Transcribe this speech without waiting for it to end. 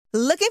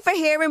Looking for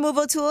hair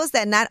removal tools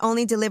that not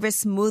only deliver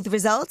smooth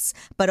results,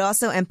 but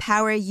also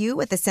empower you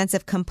with a sense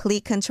of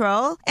complete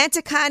control?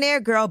 Enter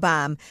Conair Girl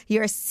Bomb,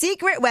 your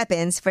secret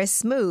weapons for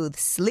smooth,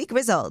 sleek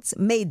results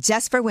made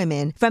just for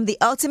women. From the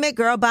ultimate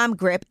Girl Bomb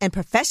grip and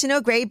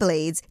professional-grade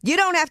blades, you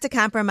don't have to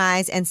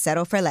compromise and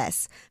settle for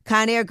less.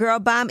 Conair Girl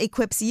Bomb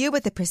equips you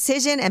with the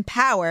precision and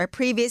power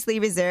previously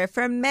reserved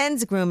for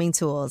men's grooming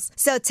tools.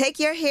 So take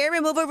your hair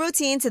removal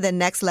routine to the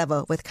next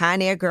level with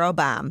Conair Girl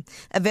Bomb.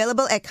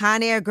 Available at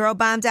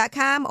ConairGirlBomb.com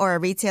or a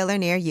retailer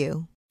near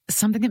you.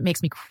 Something that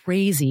makes me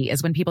crazy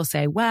is when people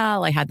say,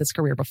 well, I had this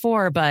career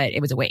before, but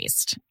it was a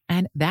waste.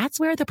 And that's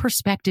where the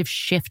perspective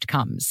shift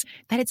comes,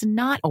 that it's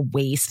not a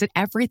waste, that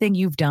everything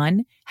you've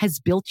done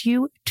has built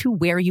you to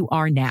where you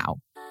are now.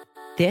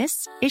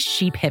 This is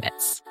She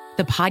Pivots,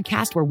 the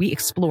podcast where we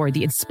explore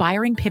the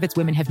inspiring pivots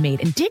women have made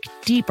and dig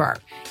deeper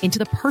into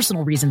the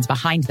personal reasons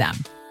behind them.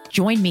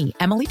 Join me,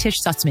 Emily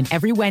Tish Sussman,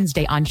 every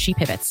Wednesday on She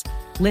Pivots.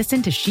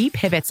 Listen to She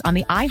Pivots on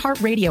the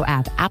iHeartRadio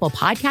app, Apple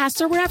Podcasts,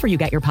 or wherever you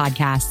get your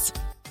podcasts.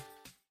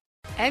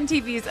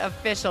 MTV's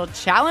official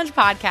Challenge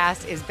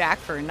podcast is back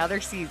for another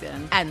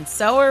season. And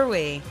so are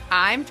we.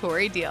 I'm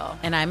Tori Deal.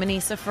 And I'm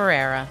Anissa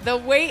Ferreira. The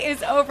wait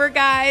is over,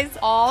 guys.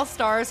 All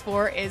Stars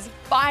 4 is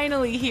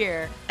finally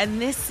here.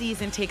 And this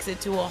season takes it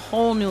to a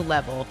whole new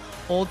level.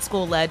 Old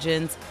school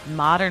legends,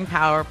 modern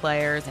power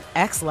players, and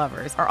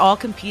ex-lovers are all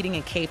competing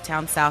in Cape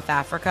Town, South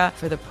Africa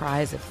for the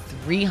prize of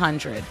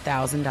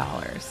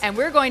 $300,000. And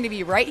we're going to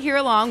be right here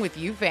along with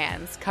you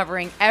fans,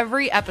 covering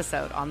every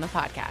episode on the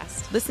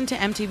podcast. Listen to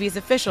MTV's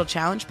official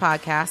Challenge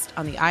podcast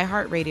on the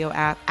iHeartRadio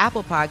app,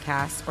 Apple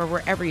Podcasts, or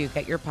wherever you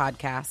get your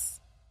podcasts.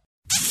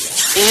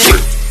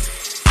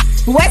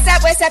 What's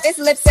up? What's up? It's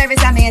Lip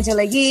Service. I'm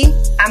Angela Yee.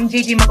 I'm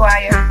Gigi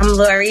McGuire. I'm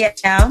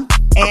L'Oreal.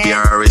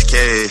 I'm Rich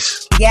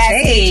Cash.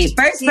 Yes. Hey,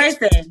 first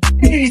person.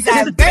 Virgin.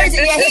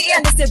 Yeah, he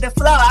understood the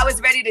flow. I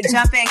was ready to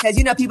jump in because,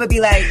 you know, people be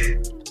like...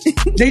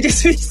 They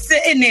just be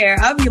sitting there.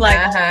 I'll be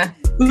like,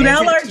 who the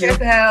hell are you?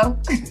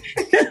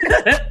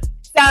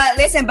 So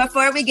listen,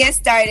 before we get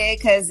started,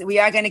 because we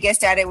are going to get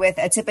started with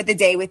a tip of the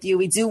day with you,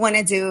 we do want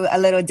to do a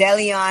little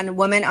DeLeon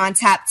Woman on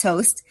Top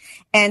toast.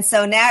 And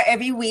so now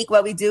every week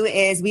what we do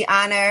is we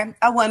honor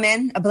a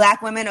woman, a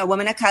Black woman or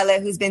woman of color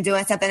who's been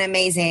doing something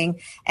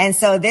amazing. And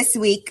so this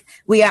week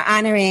we are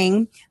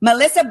honoring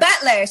Melissa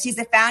Butler. She's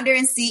the founder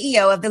and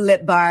CEO of the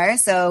Lip Bar.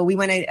 So we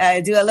want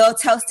to do a little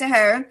toast to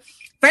her.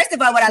 First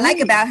of all, what I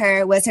like about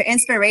her was her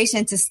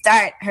inspiration to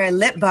start her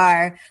Lip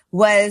Bar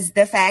was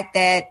the fact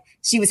that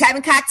she was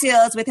having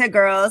cocktails with her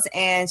girls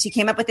and she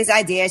came up with this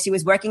idea. She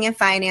was working in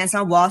finance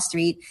on Wall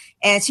Street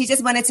and she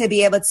just wanted to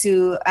be able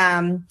to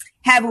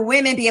have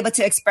women be able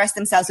to express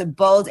themselves with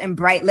bold and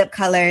bright lip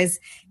colors.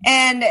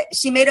 And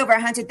she made over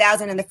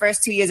 $100,000 in the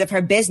first 2 years of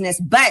her business.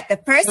 But the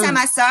first time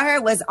I saw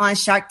her was on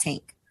Shark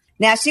Tank.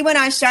 Now she went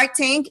on Shark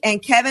Tank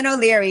and Kevin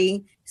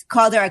O'Leary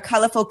called her a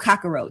colorful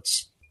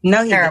cockroach.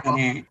 No, he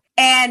didn't.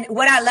 And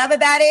what I love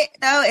about it,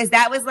 though, is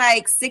that was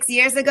like 6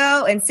 years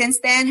ago. And since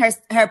then,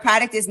 her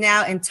product is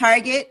now in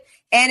Target.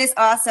 And it's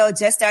also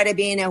just started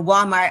being in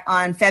Walmart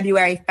on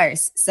February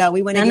 1st. So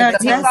we want to give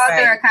they called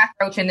her a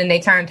cockroach and then they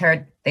turned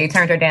her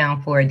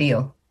down for a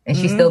deal. And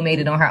she still made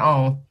it on her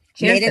own.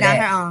 Made it on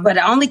her own. But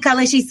the only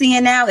color she's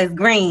seeing now is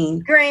green.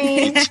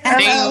 Green.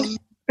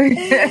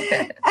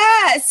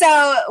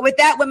 So with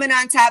that Woman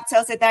on Top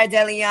toast with our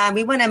DeLeon,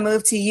 we want to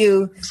move to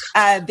you,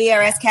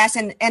 BRS Cash.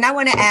 And I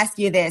want to ask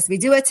you this. We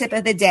do a tip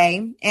of the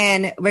day,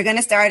 and we're going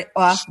to start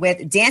off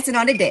with dancing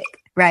on the dick,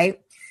 right?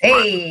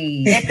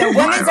 Hey. If the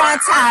woman's on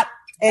top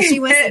and she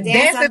wants to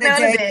dance on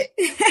the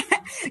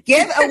dick,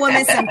 give a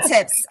woman some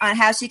tips on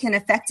how she can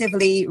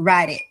effectively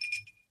ride it.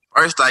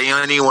 First, you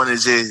don't even want to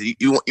just,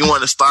 you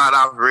want to start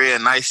off real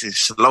nice and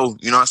slow.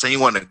 You know what I'm saying?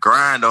 You want to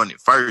grind on it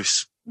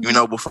first. You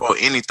know, before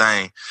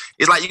anything.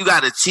 It's like you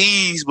got to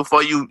tease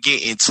before you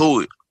get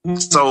into it. Mm-hmm.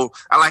 So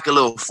I like a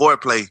little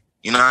foreplay.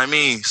 You know what I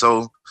mean?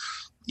 So,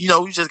 you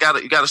know, you got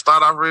to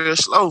start off real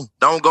slow.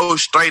 Don't go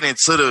straight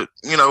into the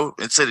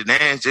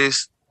dance.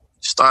 Just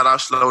start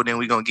off slow, then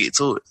we're going to get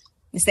to it.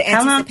 It's the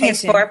How long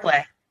is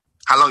foreplay?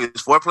 How long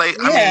is foreplay?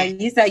 Yeah, I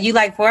mean, you said you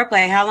like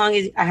foreplay. How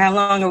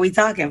long are we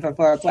talking for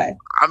foreplay?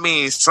 I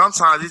mean,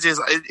 sometimes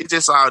it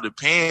just all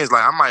depends.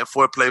 Like I might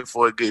foreplay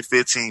for a good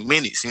 15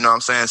 minutes. You know what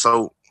I'm saying?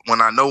 So when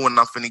I know when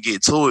I'm finna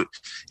get to it,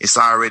 it's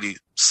already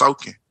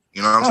soaking.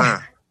 You know what I'm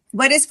saying?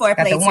 What is foreplay?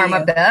 Got to warm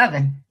up the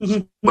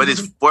oven. What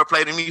is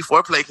foreplay to me?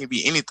 Foreplay can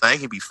be anything. It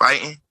can be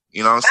fighting.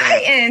 You know what I'm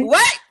saying? Fighting?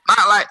 What?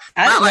 Not like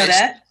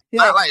that.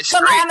 Not like straight.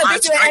 Come on, I'm gonna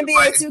beat you in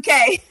NBA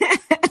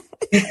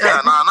 2K.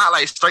 Yeah, not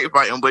like straight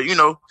fighting, but you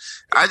know,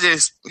 I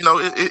just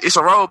it's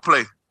a role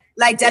play.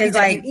 Like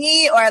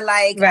WWE or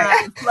like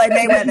Floyd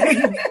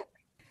Mayweather.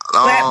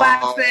 Slap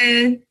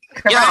boxing,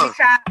 karate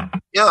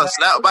chop. Yeah,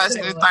 slap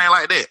boxing, anything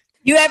like that.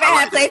 You ever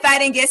had play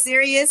fighting get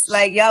serious?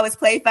 Like y'all was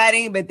play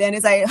fighting, but then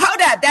it's like,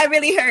 hold up, that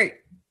really hurt.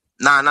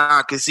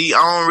 Nah, cause see,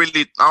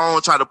 I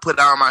don't try to put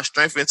all my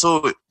strength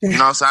into it. You know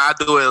what I'm saying? I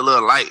do it a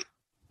little light.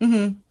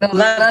 Mm-hmm. The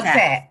love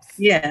taps.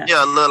 Yeah,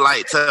 a little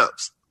light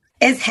taps.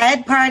 Is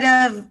head part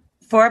of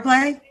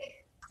foreplay?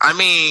 I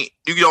mean,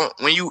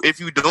 if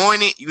you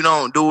doing it, you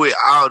don't do it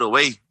all the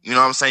way. You know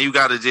what I'm saying? You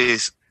gotta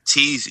just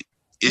tease it.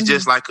 It's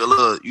just like a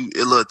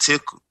little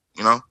tickle,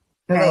 you know?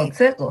 A little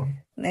tickle.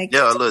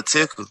 Yeah, a little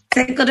tickle.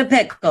 Tickle the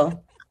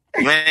pickle.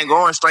 You ain't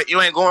going straight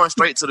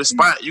to the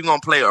spot. You're gonna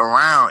play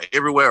around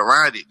everywhere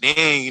around it.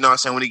 Then, you know what I'm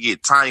saying, when it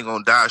get time, you're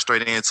gonna dive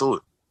straight into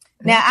it.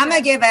 Now, I'm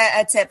gonna give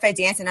a tip for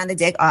dancing on the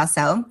dick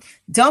also.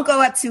 Don't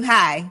go up too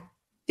high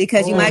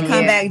because you might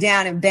come back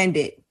down and bend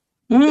it.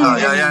 Yeah.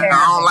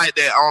 I don't like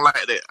that.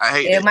 I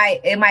hate it.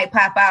 It might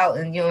pop out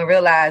and you don't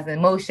realize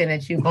in motion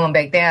that you're going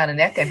back down, and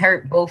that can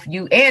hurt both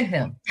you and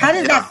him. How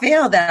does that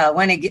feel though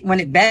when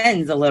it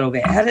bends a little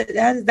bit? How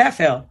does that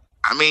feel?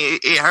 I mean,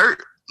 it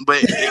hurt,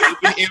 but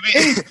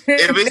if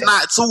it's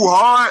not too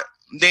hard,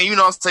 then you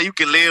know what I'm saying, you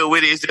can live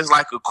with it. It's just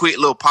like a quick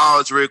little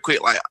pause, real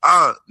quick, like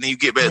then you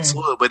get back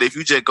to it. But if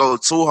you just go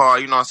too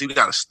hard, you know what I'm saying, you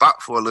gotta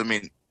stop for a little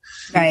minute.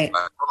 Right.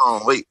 Like,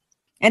 hold on, wait.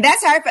 And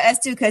that's hard for us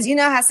too, because you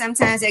know how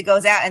sometimes it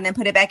goes out and then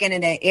put it back in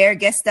and the air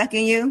gets stuck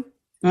in you?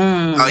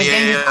 Oh,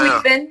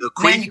 yeah. Then you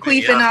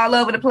queefing all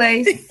over the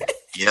place.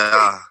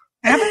 Yeah.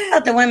 How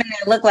about the women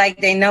that look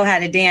like they know how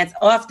to dance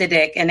off the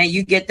dick and then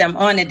you get them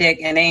on the dick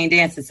and they ain't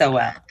dancing so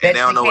well? And they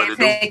don't know what to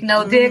do. Take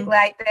no dick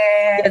like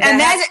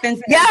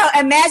that.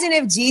 Imagine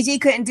if Gigi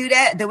couldn't do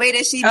that the way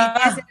that she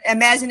dancing.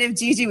 Imagine if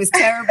Gigi was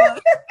terrible.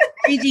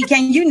 Gigi,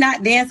 can you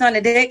not dance on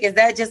the dick? Is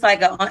that just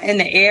like a in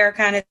the air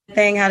kind of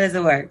thing? How does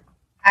it work?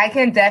 I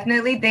can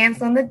definitely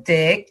dance on the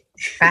dick.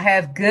 I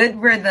have good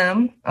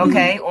rhythm,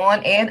 okay,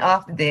 on and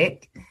off the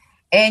dick.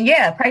 And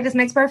yeah, practice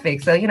makes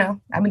perfect. So, you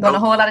know, I've been doing a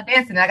whole lot of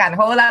dancing. I got a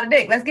whole lot of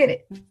dick. Let's get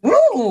it.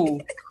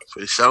 Woo!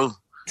 For sure.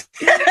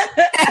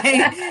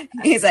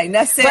 He's like,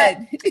 that's it.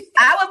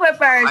 I would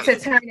prefer to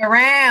turn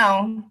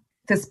around,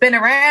 to spin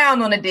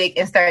around on the dick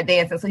and start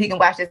dancing so he can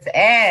watch his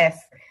ass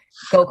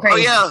go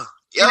crazy. Oh, yeah.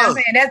 You know what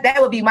I'm saying?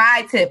 That would be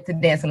my tip to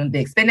dancing on the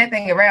dick. Spin that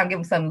thing around, give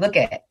him something to look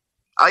at.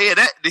 Oh yeah,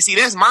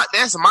 that's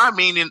my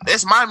meaning.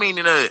 That's my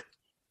meaning of it.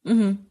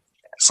 Mm-hmm.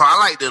 So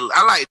I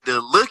like to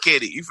look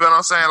at it. You feel what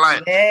I'm saying?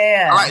 Like,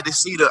 yeah. I like to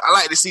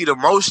see the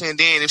motion.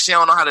 Then if she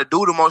don't know how to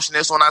do the motion,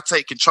 that's when I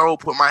take control,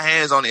 put my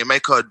hands on it, and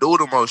make her do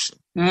the motion.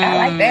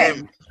 I like that.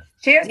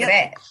 Cheers to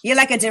that. You're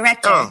like a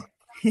director.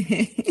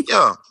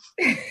 Yeah.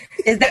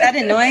 Is that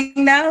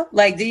annoying though?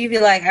 Like, do you be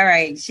like, all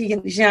right, she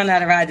don't know how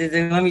to ride this,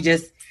 and let me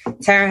just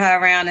turn her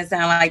around and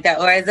sound like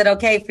that, or is it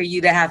okay for you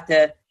to have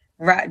to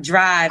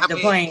drive the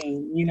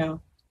plane, you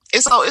know?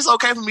 It's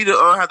okay for me to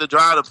have to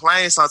drive the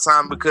plane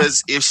sometime,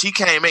 because if she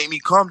can't make me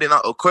come, then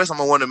of course I'm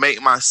going to want to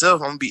make myself.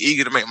 I'm going to be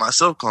eager to make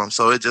myself come.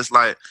 So it's just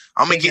like,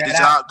 I'm going to get the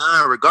job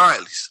done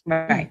regardless.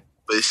 Right.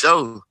 But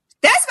sure.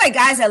 That's why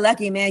guys are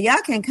lucky, man.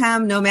 Y'all can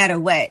come no matter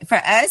what. For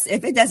us,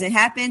 if it doesn't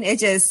happen, it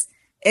just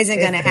isn't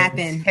going to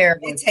happen.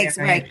 Terrible. It takes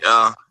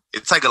Yeah,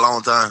 it take a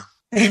long time.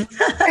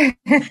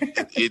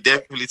 It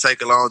definitely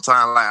take a long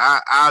time.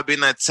 Like I've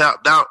been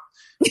tapped out.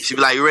 She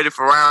be like, you ready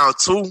for round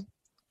 2?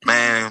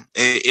 Man,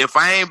 if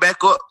I ain't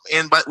back up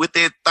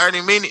within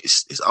 30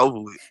 minutes, it's over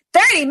with.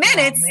 30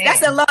 minutes? Oh,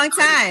 that's a long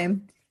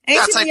time.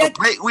 Gotta take a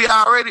break. We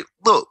already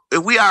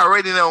if we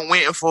already done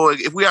went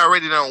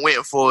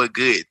for a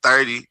good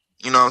 30,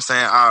 you know what I'm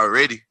saying,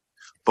 already.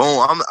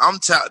 Boom, I'm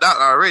tapped out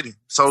already.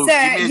 So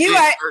sir, you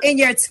are in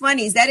your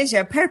 20s. That is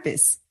your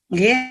purpose.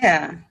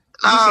 Yeah.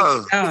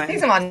 No.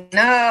 He's on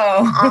no.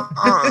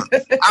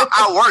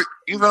 I work.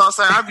 You know what I'm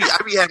saying? I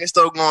be having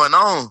stuff going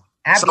on.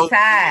 I be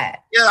tired.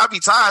 Yeah, I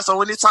be tired. So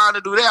when it's time to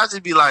do that, I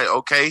just be like,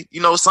 okay.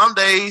 You know, some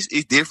days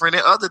it's different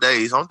than other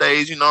days. Some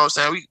days, you know what I'm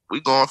saying,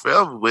 we going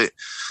forever. But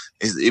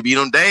it be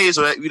them days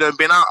where you done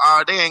been out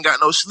all day, ain't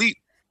got no sleep.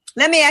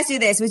 Let me ask you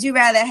this. Would you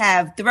rather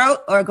have throat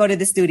or go to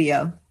the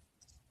studio?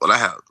 Well,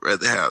 I'd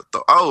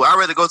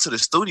rather go to the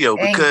studio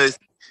because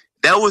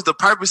that was the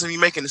purpose of me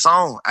making the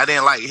song. I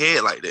didn't like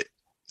head like that.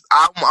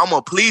 I'm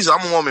a pleaser.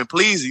 I'm a woman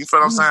pleaser. You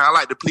feel what I'm saying? I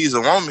like to please a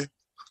woman.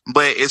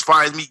 But as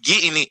far as me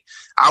getting it,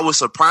 I was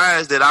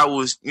surprised that I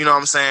was, you know what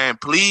I'm saying,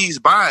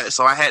 pleased by it.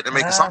 So I had to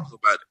make a song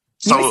about it.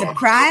 So, you were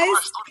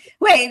surprised?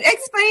 Wait,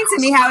 explain to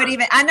me how it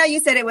even, I know you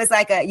said it was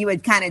like you were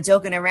kind of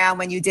joking around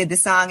when you did the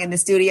song in the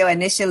studio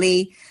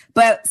initially,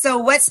 but so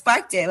what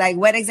sparked it? Like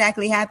what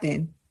exactly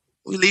happened?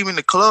 We leaving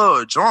the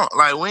club drunk.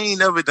 Like we ain't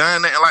never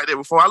done nothing like that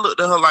before. I looked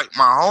at her like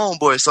my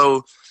homeboy.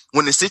 So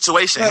when the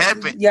situation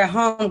happened. Your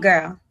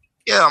homegirl.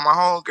 Yeah, my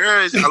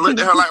homegirl. I looked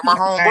at her like my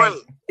homeboy.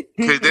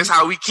 Because that's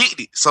how we kicked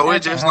it. So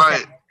it's just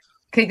like.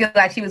 Kicked it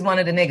like she was one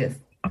of the niggas.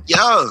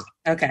 Yeah.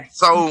 Okay.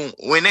 So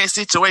when that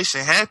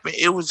situation happened,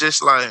 it was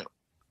just like,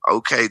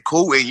 okay,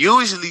 cool. And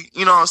usually,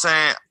 you know what I'm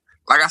saying?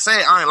 Like I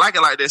said, I ain't like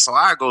it like that. So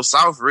I go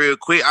south real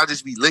quick. I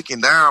just be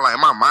looking down. Like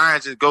my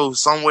mind just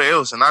goes somewhere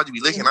else. And I just be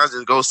looking. I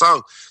just go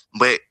south.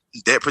 But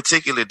that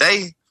particular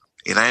day,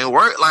 it ain't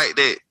work like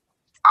that.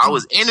 I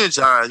was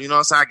energized. You know what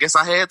I'm saying? I guess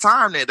I had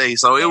time that day.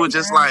 So it was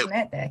just like.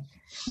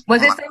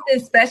 Was it something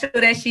special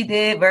that she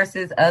did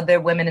versus other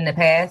women in the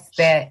past?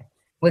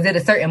 Was it a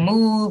certain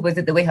move? Was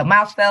it the way her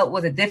mouth felt?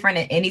 Was it different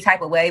in any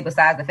type of way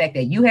besides the fact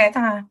that you had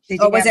time?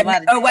 Was it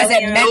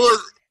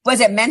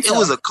mental? It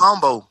was a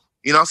combo.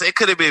 You know what I'm saying? It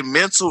could have been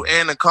mental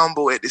and a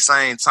combo at the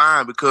same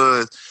time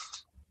because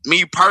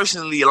me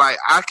personally, like,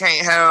 I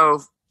can't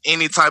have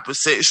any type of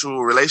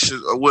sexual relationship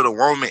with a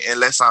woman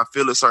unless I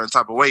feel a certain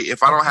type of way.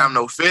 If I don't have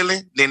no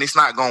feeling, then it's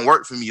not going to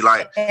work for me.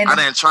 Like, I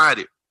done tried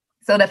it.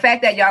 So the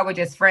fact that y'all were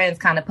just friends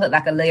kind of put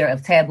like a layer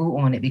of taboo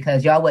on it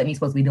because y'all wasn't even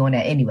supposed to be doing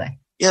that anyway.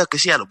 Yeah,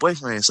 because she had a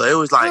boyfriend. So it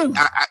was like,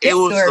 it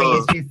was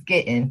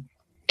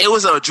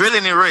a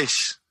adrenaline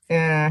rush.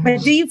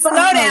 But do you slow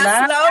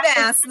down?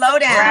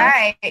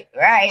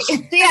 Right.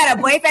 She had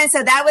a boyfriend,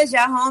 so that was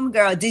your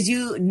homegirl. Did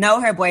you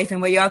know her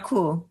boyfriend? Were y'all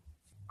cool?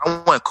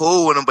 I wasn't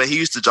cool with him, but he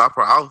used to drop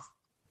her off.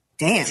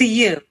 Damn. To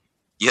you?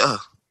 Yeah.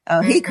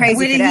 Oh, he crazy.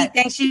 What did he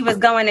think she was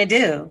going to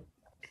do?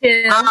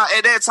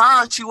 At that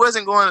time, she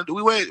wasn't going to.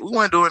 We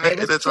weren't doing that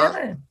at that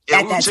time.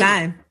 Yeah, at that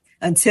time,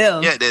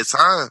 until at that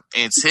time,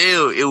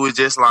 until it was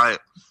just like,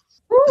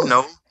 you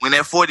know, when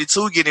that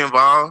 42 get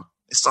involved,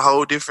 it's a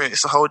whole different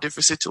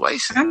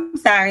situation. I'm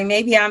sorry,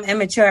 maybe I'm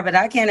immature, but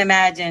I can't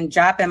imagine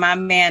dropping my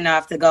man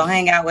off to go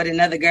hang out with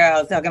another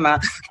girl talking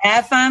about,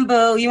 have fun,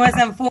 boo. You want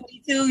some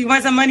 42? You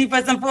want some money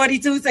for some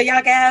 42 so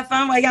y'all can have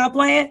fun while y'all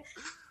playing?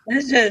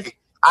 It's just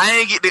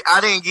I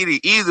didn't get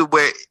it either,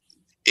 but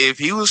if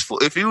he was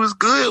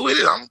good with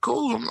it, I'm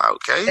cool. I'm like,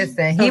 okay.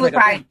 Listen, he was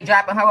probably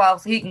dropping her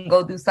off so he can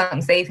go do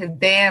something, save his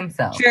damn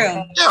self.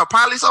 True. Yeah,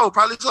 probably so. Which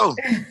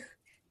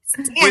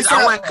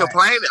I wasn't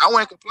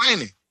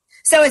complaining.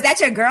 So is that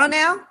your girl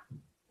now?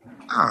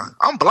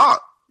 I'm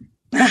blocked.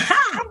 But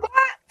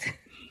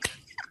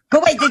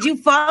wait, did you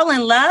fall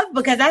in love?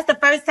 Because that's the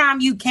first time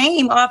you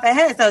came off of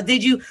her. So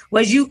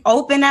was you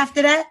open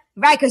after that?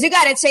 Right, because you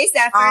got to chase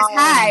that first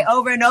high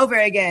over and over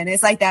again.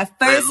 It's like that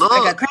first,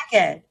 like a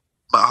crackhead.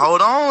 But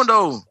hold on,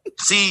 though.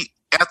 See,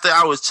 after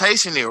I was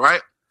chasing it,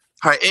 right?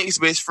 Her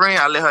ex-best friend,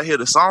 I let her hear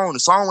the song.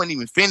 The song wasn't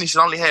even finished. It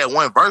only had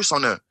one verse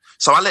on there.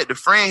 So I let the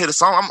friend hear the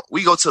song.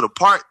 We go to the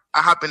park.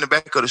 I hop in the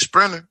back of the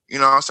Sprinter. You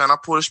know what I'm saying? I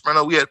pull the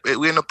Sprinter. We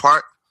in the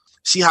park.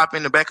 She hop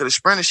in the back of the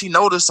Sprinter. She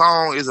know the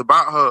song is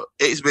about her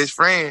ex-best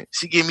friend.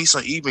 She give me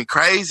some even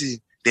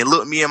crazy. Then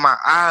look me in my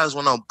eyes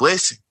when I'm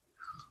blessing.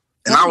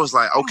 And I was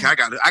like, okay, I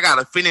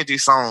gotta finish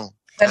this song.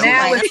 So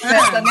now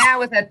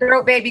it's a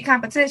throat baby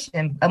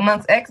competition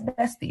amongst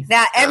ex-besties.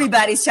 Now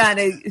everybody's trying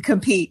to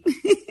compete.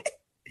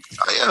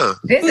 Oh, yeah.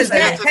 This is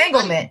an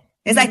entanglement.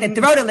 It's like the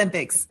throat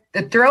Olympics.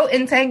 The throat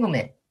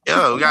entanglement.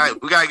 Yeah, we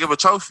gotta give a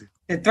trophy.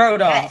 The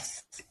throat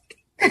off.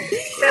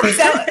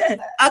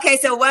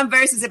 So one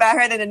verse was about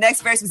her, then the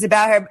next verse was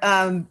about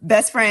her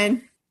best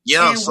friend.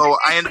 Yeah, and so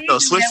I ended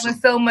up switching. That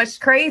was so much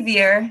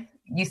crazier.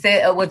 You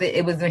said,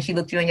 it was when she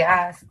looked you in your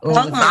eyes?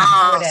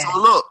 So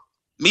look,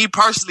 me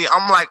personally,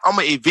 I'm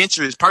an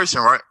adventurous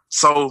person, right?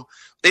 So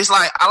it's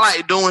like, I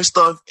like doing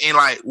stuff in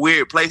like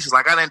weird places.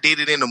 Like I done did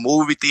it in the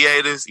movie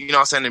theaters, you know what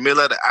I'm saying, in the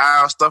middle of the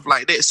aisle, stuff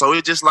like that. So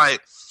it's just like,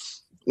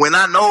 when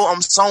I know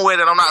I'm somewhere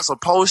that I'm not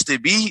supposed to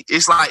be,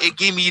 it's like, it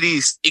give me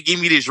this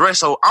rush.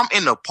 So I'm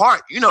in the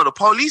park. You know, the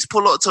police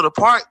pull up to the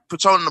park,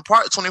 patrolling the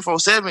park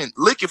 24/7,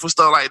 looking for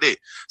stuff like that.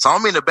 So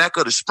I'm in the back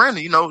of the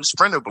Sprinter, you know,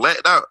 Sprinter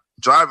blacked out,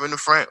 driving in the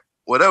front,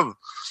 whatever.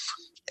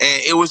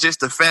 And it was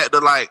just the fact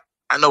that, like,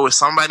 I know it's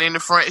somebody in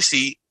the front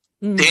seat.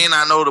 Then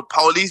I know the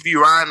police be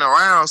riding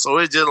around. So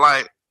it's just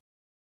like.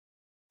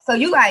 So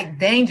you like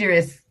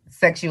dangerous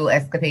sexual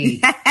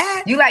escapades.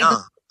 You like,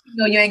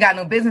 you ain't got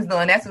no business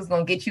doing. That's what's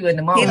going to get you in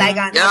the moment. He like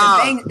on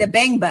the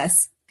bang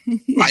bus.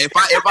 Like if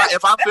I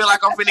feel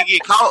like I'm finna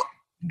get caught.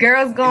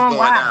 Girls going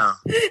wild.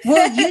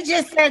 Well, you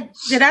just said,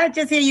 did I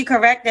just hear you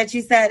correct that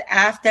you said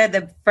after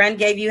the friend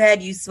gave you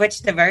head, you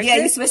switched the verses? Yeah,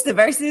 you switched the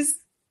verses?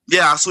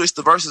 Yeah, I switched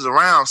the verses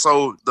around.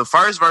 So the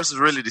first verse is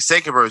really the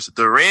second verse.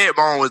 The red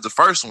bone was the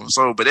first one.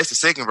 So, but that's the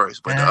second verse.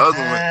 But the other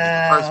one is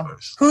the first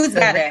verse. Who's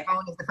better? The red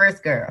bone is the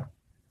first girl.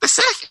 The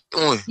second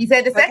one. He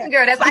said the second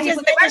girl. That's why he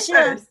put the first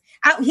verse.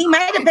 He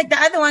might have picked the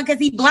other one because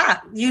he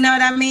blocked. You know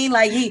what I mean?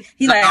 Like he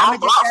like. I'm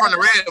blocked from the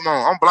red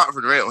one. I'm blocked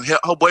from the red one.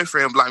 Her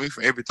boyfriend blocked me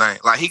from everything.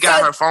 Like he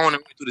got her phone and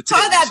went through the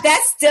text. Hold up,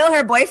 that's still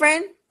her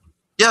boyfriend?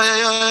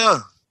 Yeah.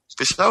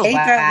 For sure.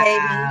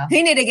 Wow.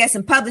 He need to get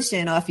some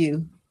publishing off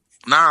you.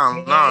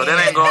 No,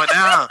 that ain't going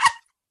down.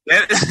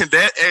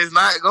 That is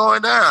not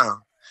going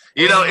down.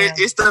 You know,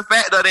 it's the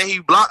fact that he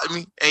blocked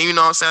me, and you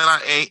know what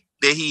I'm saying,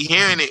 that he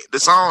hearing it, the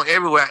song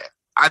everywhere.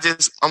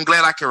 I'm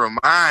glad I can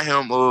remind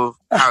him of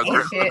how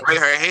great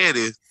her head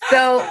is.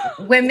 So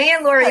when me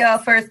and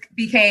L'Oreal first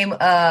became,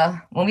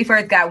 when we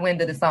first got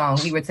wind of the song,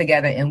 we were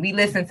together and we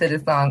listened to the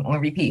song on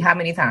repeat. How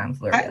many times,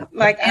 L'Oreal?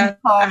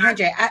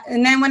 100.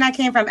 And then when I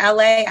came from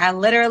LA, I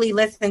literally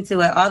listened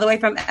to it all the way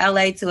from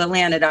LA to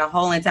Atlanta, the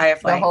whole entire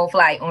flight. The whole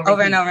flight on repeat.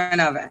 Over and over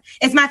and over.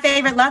 It's my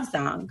favorite love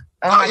song.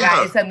 Oh my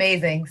God, it's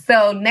amazing.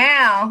 So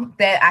now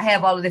that I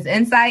have all of this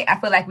insight, I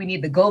feel like we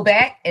need to go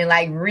back and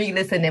like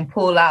re-listen and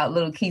pull out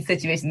little key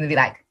situations and be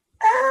like,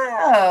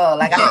 oh,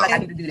 like I feel like I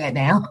need to do that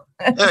now.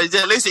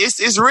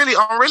 Listen,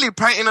 I'm really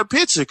painting a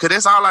picture because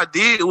that's all I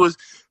did was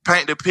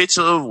paint the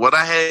picture of what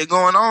I had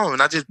going on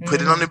and I just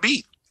put it on the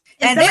beat.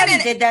 If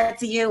somebody did that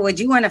to you, would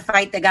you want to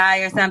fight the guy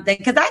or something?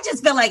 Because I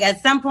just feel like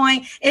at some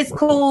point it's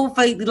cool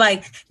for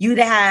like you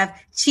to have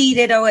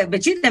cheated or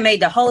but you done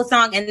made the whole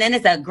song and then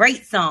it's a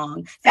great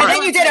song. And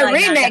then you did a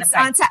remix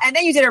on top. And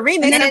then you did a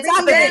remix on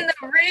top of it.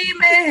 The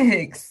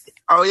remix.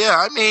 Oh yeah,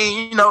 I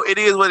mean, it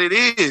is what it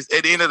is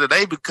at the end of the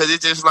day because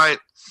it's just like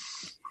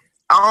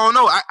I don't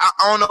know. I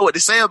don't know what to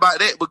say about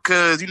that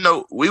because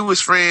we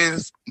was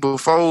friends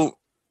before.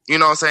 You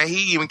know what I'm saying?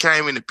 He even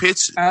came in the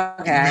picture.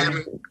 Okay.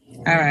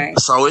 All right.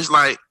 So it's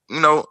like,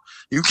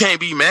 you can't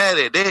be mad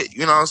at that.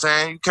 You know what I'm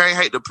saying? You can't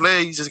hate the player.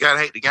 You just got to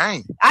hate the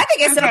game. I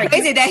think it's so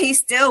crazy that he's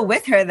still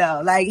with her,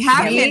 though. Like,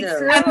 how can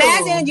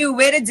imagine you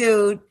with a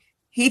dude,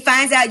 he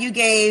finds out you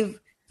gave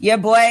your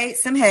boy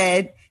some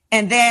head,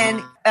 and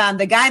then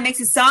the guy makes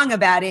a song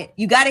about it.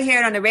 You got to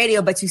hear it on the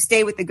radio, but you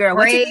stay with the girl.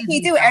 What do you think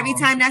he do every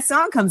time that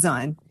song comes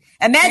on?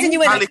 Imagine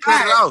you in the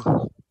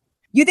car.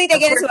 You think they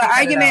get into an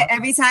argument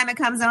every time it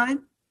comes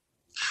on?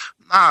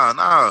 No.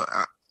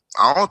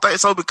 I don't think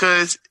so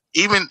because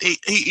even he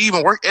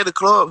even worked at the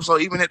club. So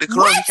even at the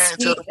club, he can't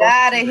tell.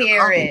 Gotta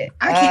hear it.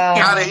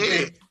 Gotta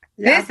hear it.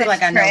 I feel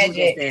like I know who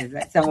this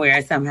is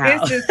somewhere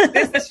somehow.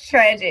 This is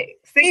tragic.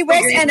 He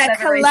works in a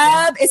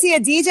club. Is he a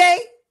DJ?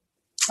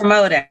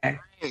 Promoter. I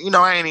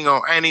ain't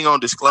even gonna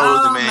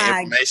disclose the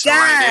man information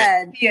like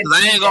that.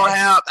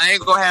 I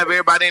ain't gonna have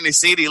everybody in the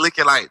city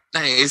looking like,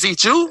 dang, is he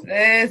you?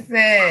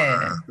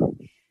 Listen.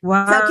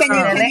 Wow. So can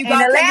you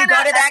go to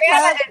that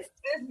club?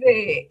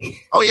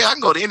 Oh yeah, I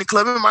can go to any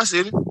club in my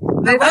city.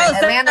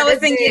 Atlanta,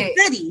 this in your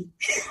city.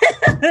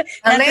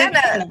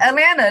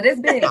 Atlanta, this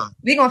big.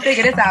 We gonna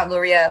figure this out,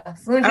 L'Oreal.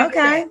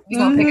 Okay, we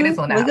gonna figure this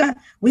one out.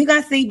 We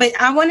gonna see. But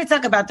I want to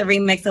talk about the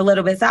remix a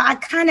little bit. So I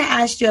kind of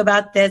asked you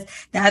about this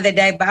the other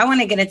day, but I want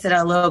to get into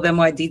that a little bit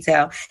more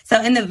detail.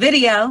 So in the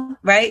video,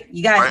 right,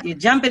 you're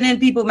jumping in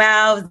people's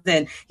mouths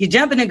and you're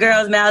jumping in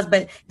girls' mouths,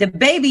 but the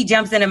baby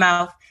jumps in the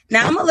mouth.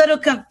 Now I'm a little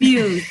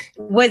confused.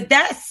 Was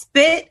that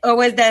spit or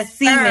was that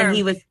semen?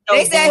 He was.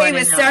 They said he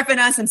was surfing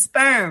on some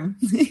sperm.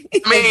 I mean,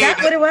 is that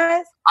what it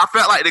was? I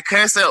felt like the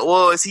concept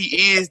was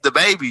he is the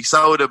baby.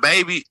 So the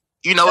baby,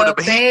 the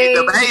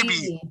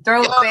baby,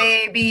 throat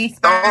baby,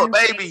 throat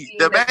baby,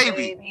 the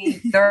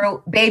baby,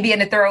 throat baby in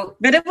the throat.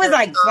 But it was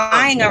like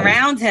flying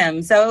around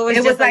him, so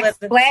it was like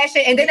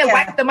splashing, and then it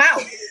wiped them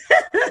out.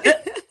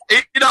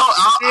 I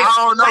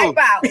don't know.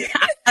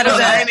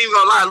 I ain't even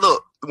gonna lie.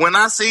 Look. When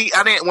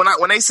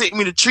they sent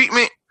me the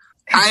treatment,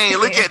 I ain't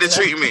look at the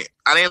treatment.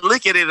 I didn't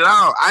look at it at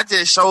all. I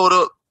just showed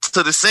up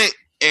to the set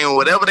and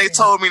whatever they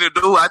told me to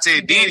do, I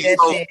just did it.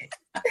 So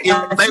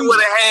if they would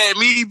have had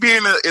me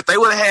being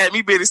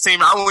the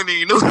same, I wouldn't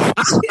even know.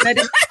 They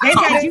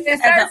got you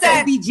as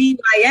an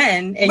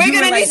OBGYN. And we're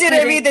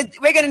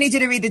gonna need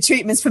you to read the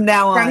treatments from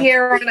now on. From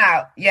here on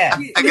out. Yeah.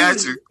 I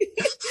got you.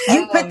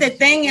 You put the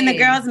thing in the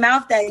girl's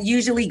mouth that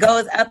usually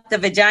goes up the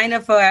vagina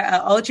for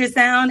an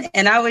ultrasound,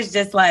 and I was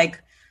just like,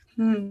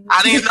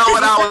 I didn't know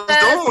what I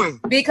was doing.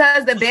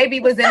 Because the baby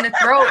was in the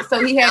throat,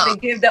 so he had to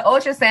give the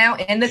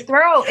ultrasound in the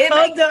throat.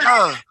 Hold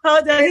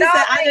on. He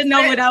said, I didn't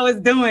know what I was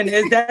doing.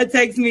 That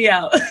takes me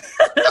out.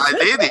 I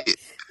did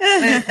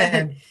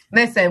it.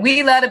 Listen,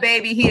 we love the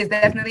baby. He is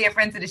definitely a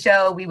friend to the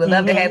show. We would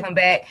love to have him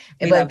back.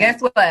 But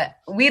guess what?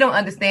 We don't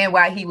understand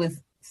why he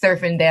was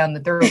surfing down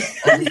the throat of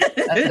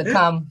the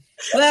cum.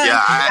 Well, he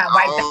got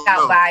wiped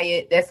out by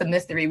it. That's a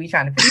mystery we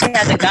trying to figure out. He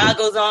had the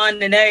goggles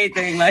on and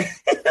everything.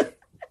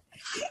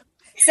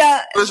 So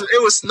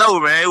it was snow,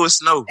 man. It was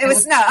snow. It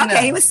was snow.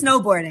 Okay, he was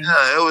snowboarding.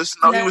 Yeah, it was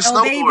snow. He was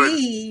snowboarding.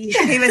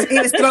 he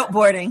was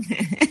throatboarding.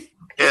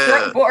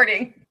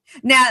 Throatboarding.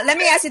 Now, let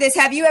me ask you this: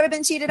 have you ever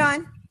been cheated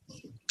on?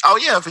 Oh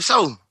yeah, for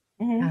sure.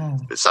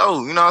 Mm-hmm. For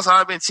sure. So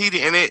I've been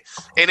cheated, and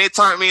it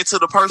turned me into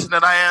the person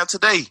that I am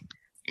today.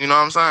 You know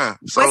what I'm saying?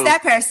 So, what's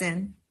that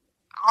person?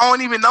 I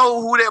don't even know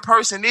who that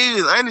person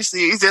is.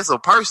 Honestly, it's just a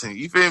person.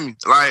 You feel me?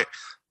 Like.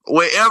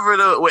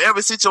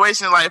 Whatever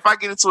situation, like if I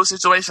get into a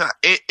situation,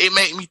 it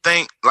make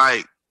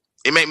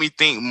me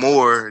think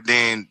more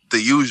than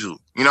the usual.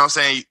 You know what I'm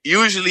saying?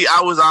 Usually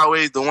I was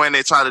always the one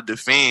that try to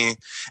defend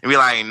and be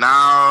like,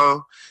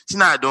 no, she's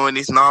not doing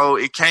this. No,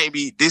 this can't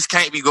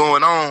be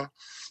going on.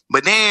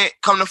 But then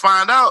come to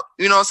find out,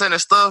 you know what I'm saying, the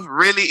stuff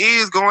really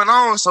is going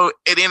on. So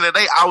at the end of the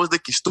day, I was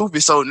looking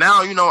stupid. So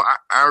now,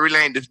 I really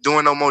ain't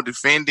doing no more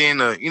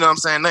defending or, you know what I'm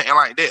saying, nothing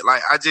like that.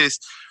 Like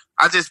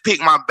I just pick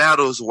my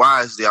battles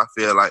wisely, I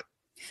feel like.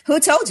 Who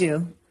told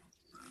you?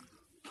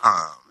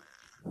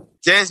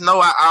 Just know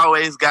I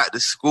always got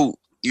the scoop.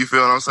 You feel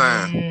what I'm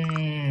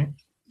saying?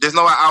 Just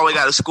know I always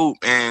got the scoop.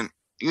 And,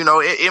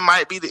 it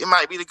might be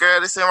the girl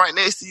that's sitting right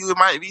next to you. It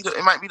might be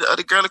the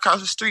other girl across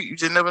the street. You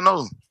just never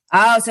know.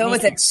 Oh, so it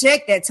was a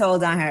chick that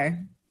told on her.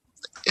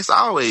 It's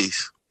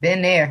always.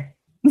 Been there.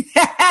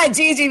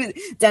 Gigi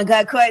done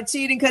got caught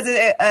cheating because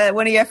of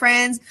one of your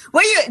friends.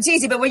 Were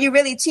you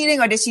really cheating,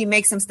 or did she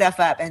make some stuff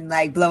up and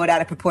blow it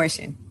out of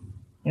proportion?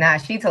 Nah,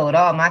 she told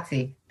all my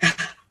tea.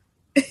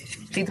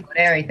 She told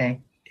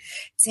everything.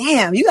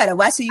 Damn, you gotta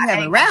watch who you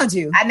have around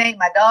you. I named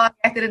my dog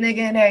after the nigga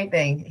and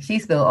everything. She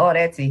spilled all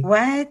that tea.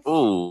 What?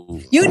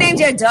 Ooh. You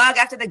named your dog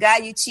after the guy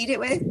you cheated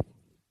with?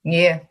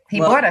 Yeah, he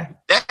bought her.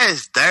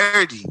 That's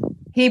dirty.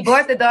 He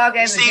bought the dog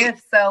as a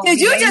gift. So did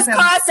you just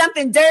call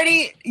something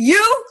dirty?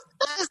 You?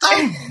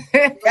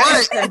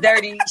 That's the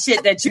dirty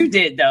shit that you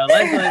did, though.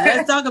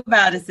 Let's talk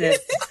about it, sis.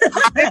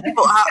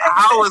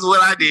 How was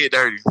what I did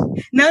dirty?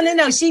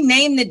 No. She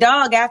named the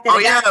dog after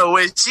the guy.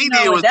 What she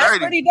did was that's dirty.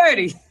 Pretty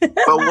dirty.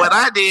 But what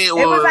I did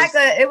was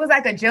it was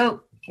like a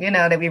joke,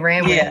 that we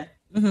ran with. Yeah.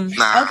 Mm-hmm.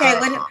 Nah.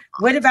 Okay.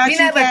 What about we you?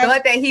 Never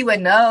thought that he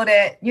would know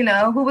that.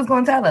 Who was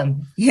going to tell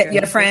him?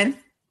 Your friend.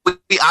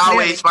 We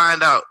always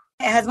find out.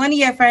 Has one of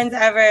your friends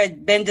ever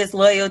been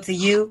disloyal to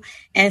you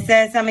and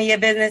said some of your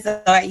business,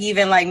 or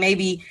even like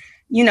maybe,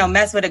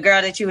 mess with a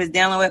girl that you was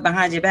dealing with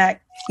behind your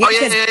back?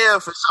 Yeah,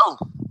 for sure.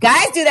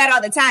 Guys do that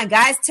all the time.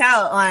 Guys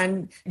tell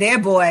on their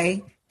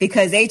boy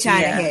because they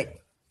trying to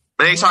hit.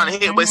 But they trying to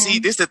hit. But see,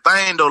 this the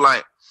thing though.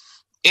 Like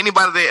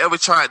anybody that ever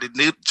tried to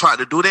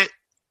do that,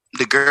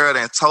 the girl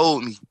that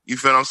told me. You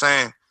feel what I'm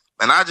saying?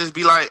 And I just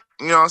be like,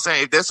 you know what I'm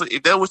saying? If that's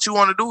what you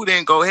want to do,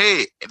 then go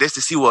ahead. And that's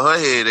to see what her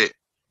head at.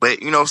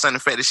 But you know what I'm saying? The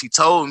fact that she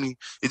told me,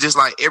 it's just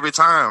like every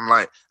time,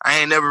 like I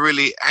ain't never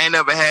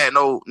had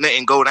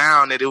nothing go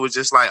down that it was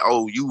just like,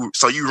 oh, you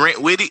rent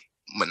with it?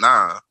 But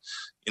nah.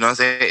 You know what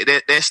I'm saying?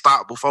 That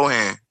stopped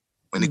beforehand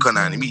when it come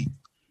down to me.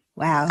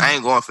 Wow. I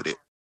ain't going for that.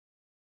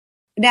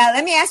 Now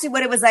let me ask you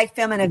what it was like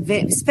filming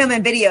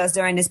videos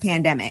during this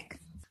pandemic.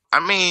 I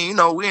mean,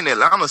 we in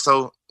Atlanta,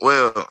 so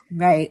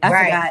right. I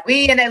forgot.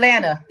 We in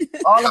Atlanta.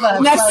 All of us.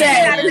 We're not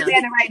in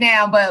Atlanta right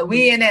now, but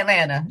we in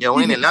Atlanta. Yeah,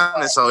 we in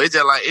Atlanta, so it's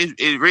just like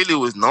it really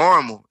was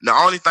normal. The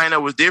only thing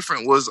that was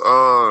different was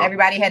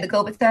everybody had the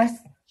COVID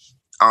test.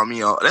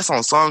 That's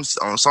on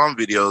some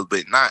videos,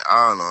 but not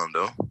all of them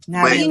though.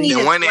 No, but you need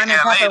to one in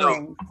LA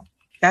though.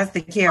 That's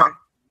the cure.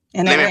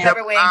 And then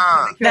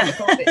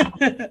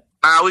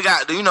we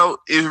got,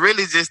 it's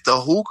really just the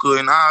hookah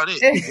and all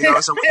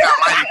that. So we got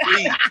Mighty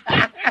Freeze.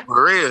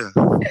 For real.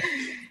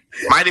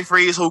 Mighty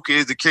Freeze hookah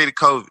is the cure to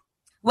COVID.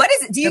 What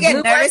is it? Do you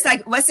get nervous?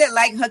 Like, what's it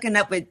like hooking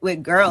up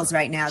with girls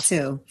right now,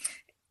 too?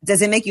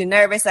 Does it make you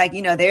nervous? Like,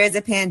 there is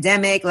a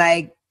pandemic.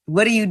 Like,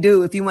 what do you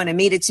do if you want to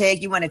meet a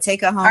chick? You want to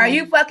take her home? Are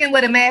you fucking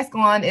with a mask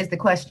on is the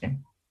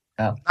question.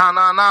 Oh. No.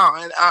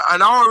 And I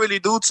don't really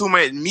do too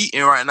much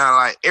meeting right now.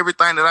 Like,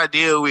 everything that I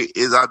deal with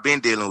is I've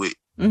been dealing with.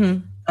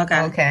 Mm-hmm.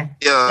 Okay.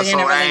 Yeah,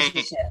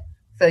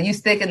 so you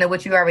sticking to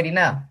what you already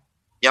know?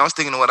 Yeah, I'm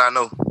sticking to what I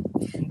know.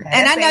 Okay.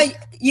 And I know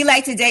you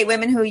like to date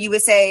women who you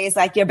would say is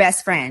like your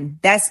best friend.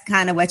 That's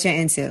kind of what you're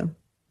into.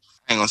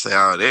 I ain't gonna say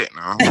all that,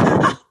 no.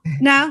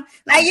 No,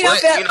 like you don't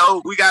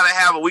feel. We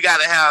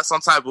gotta have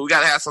some type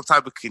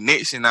of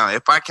connection now.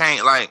 If I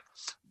can't like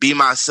be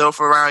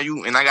myself around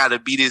you, and I gotta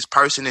be this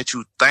person that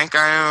you think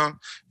I am,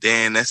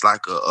 then that's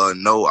like a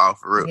no off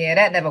rip. Yeah,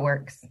 that never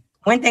works.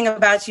 One thing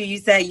about you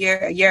said you're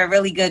a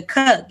really good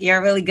cook. You're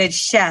a really good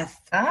chef,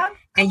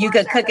 and you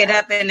could cook it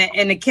up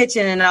in the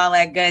kitchen and all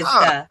that good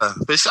stuff.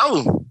 For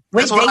sure,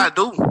 that's what I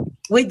do.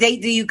 What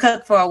date do you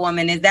cook for a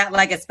woman? Is that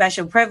like a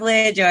special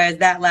privilege, or is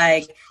that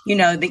like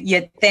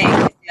your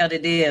thing still to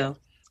do?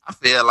 I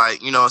feel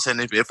like what I'm saying.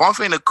 If I'm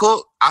finna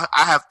cook, I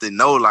have to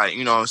know like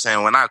what I'm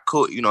saying. When I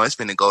cook, it's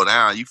finna go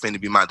down. You finna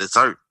be my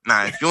dessert.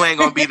 Now, if you ain't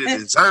gonna be the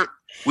dessert,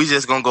 we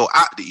just gonna go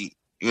out to eat.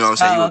 You know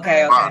what I'm saying?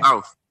 Okay.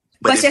 Off.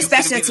 What's your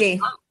specialty?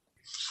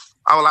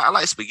 I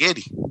like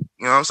spaghetti. You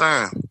know what I'm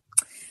saying?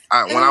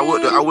 When I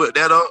whip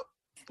that up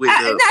with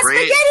the bread.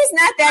 Spaghetti's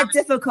not that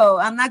difficult.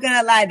 I'm not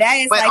gonna lie. That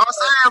is. But I'm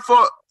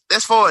saying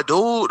that's for a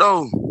dude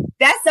though.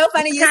 That's so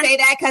funny you say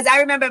that because I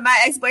remember my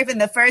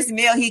ex-boyfriend. The first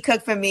meal he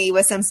cooked for me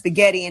was some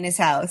spaghetti in his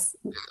house.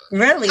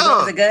 Really?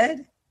 Was it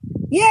good?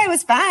 Yeah, it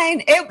was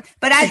fine.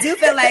 But I do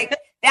feel like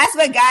that's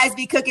what guys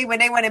be cooking when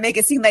they want to make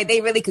it seem like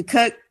they really could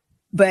cook.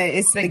 But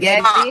it's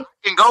spaghetti.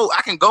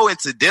 I can go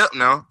into depth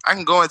now. I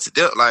can go into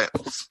depth, like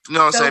what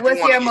I'm saying. So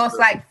what's your most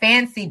like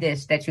fancy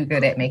dish that you're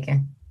good at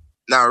making?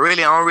 Now,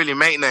 really, I don't really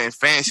make nothing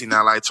fancy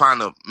now. Like trying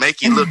to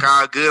make it look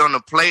all good on the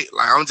plate.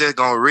 Like I'm just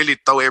gonna really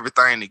throw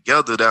everything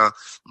together down.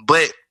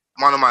 But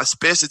one of my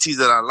specialties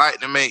that I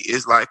like to make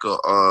is like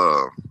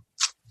I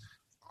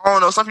don't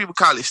know. Some people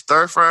call it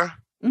stir fry.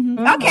 Mm-hmm.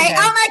 Okay.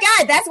 Oh my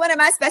God, that's one of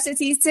my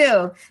specialties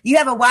too. You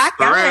have a wok?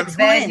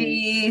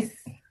 Veggies.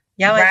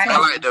 Yeah, I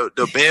like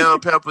the bell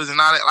peppers and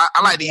all that.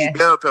 I like to eat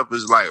bell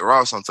peppers like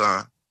raw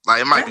sometimes.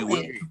 Like it might be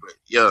weird, but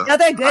yeah. No,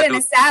 they're good in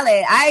a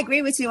salad. I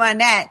agree with you on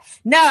that.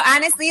 No,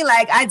 honestly,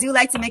 like I do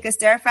like to make a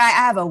stir fry. I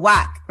have a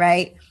wok,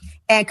 right?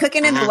 And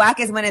cooking in the wok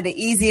is one of the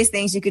easiest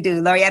things you could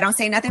do. Lori, I don't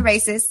say nothing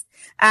racist.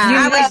 You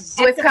know what's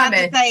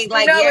coming.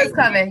 It's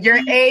coming. You're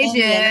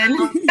Asian.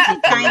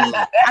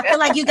 I feel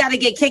like you got to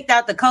get kicked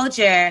out the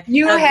culture.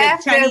 You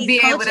have to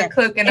be able to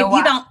cook in a wok.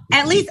 You don't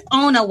at least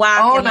own a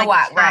wok. Own a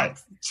wok, right?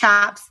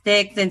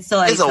 Chopsticks and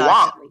soy sauce. It's a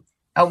wok.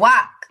 A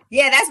wok.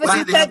 Yeah, that's what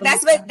you cook.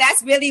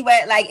 That's really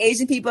what like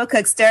Asian people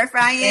cook stir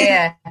fry in.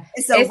 Yeah,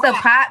 it's a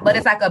pot, but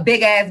it's like a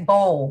big ass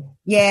bowl.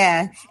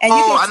 Yeah, and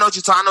I know what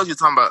you're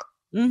talking about.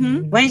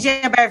 Mm-hmm. When's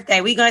your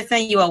birthday? We gonna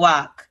send you a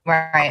wok.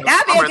 Right,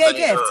 that'd be a good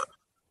gift.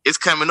 It's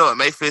coming up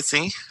May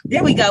 15th.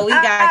 There we go. We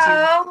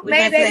got you. We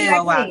gonna send you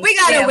a wok. We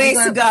got a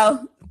ways to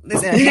go.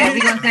 Listen, we're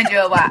gonna send you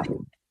a wok.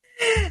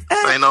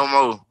 Say no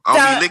more.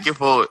 I'll be looking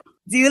for it.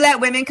 Do you let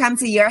women come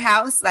to your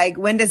house? Like,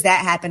 when does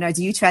that happen, or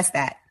do you trust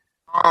that?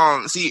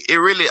 See, it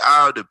really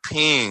all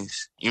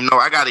depends. You know,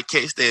 I gotta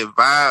catch that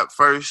vibe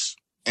first.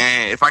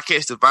 And if I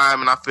catch the vibe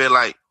and I feel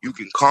like you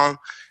can come,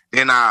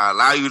 then I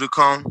allow you to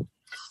come.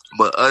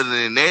 But other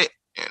than that,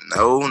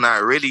 no,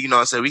 not really. You know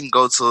what I'm saying? We can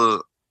go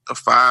to a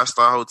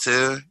 5-star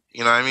hotel,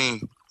 you know what I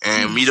mean?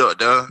 And meet up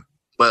there.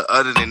 But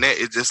other than that,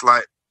 it's just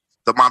like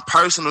my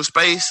personal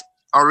space.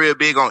 I'm real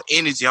big on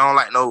energy. I don't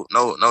like no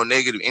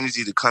negative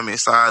energy to come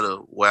inside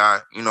of where I,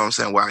 you know what I'm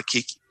saying, where I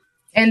kick it.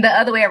 And the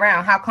other way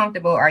around, how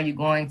comfortable are you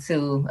going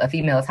to a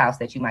female's house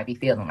that you might be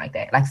feeling like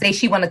that? Like, say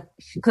she want to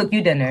cook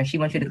you dinner and she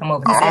wants you to come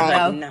over.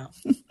 No. Nah,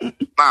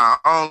 I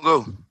don't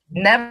go.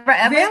 Never,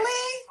 ever?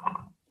 Really?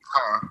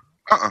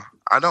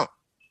 I don't.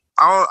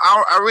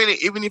 I really,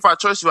 even if I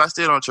trust you, I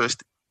still don't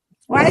trust it.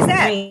 Why is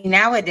that? I mean,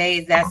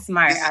 nowadays, that's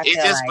smart. It's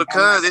just like,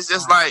 because it's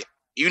just like,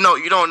 you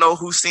don't know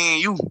who's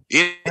seeing you.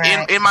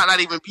 It might not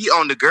even be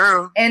on the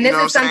girl. And this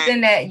is something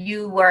that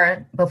you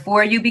were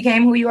before you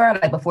became who you are,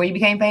 like before you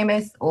became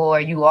famous, or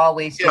you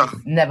always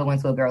just never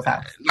went to a girl's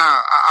house? Nah,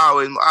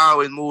 I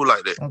always move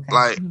like that. Okay.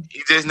 Like,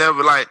 you just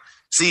never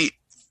see,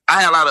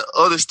 I had a lot of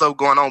other stuff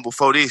going on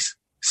before this.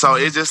 So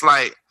it's just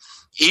like,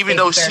 even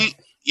though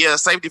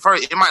safety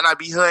first, it might not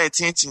be her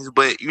intentions,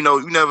 but you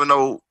never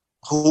know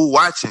who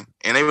watching.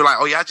 And they be like,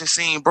 oh yeah, I just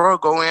seen bro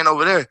go in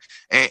over there.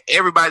 And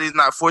everybody's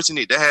not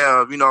fortunate to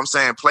have, you know what I'm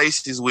saying,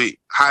 places with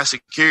high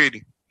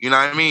security. You know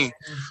what I mean?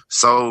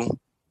 So,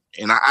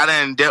 and I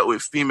done dealt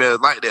with females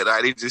like that.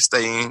 They just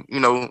stay in,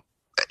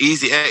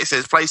 easy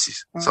access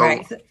places. So,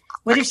 right. So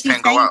what if she's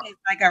famous,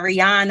 like a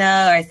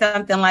Rihanna or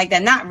something like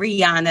that? Not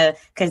Rihanna,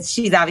 because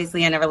she's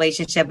obviously in a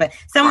relationship, but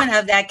someone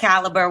of that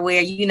caliber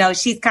where,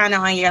 she's kind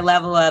of on your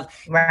level of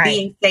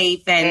being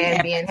safe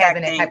and being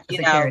having that type of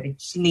security.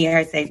 She need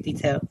her safety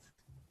too.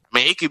 I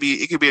mean, it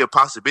could be a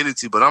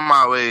possibility, but I'm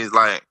always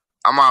the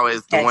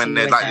one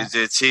that like to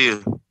just chill.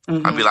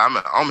 Mm-hmm. I be like,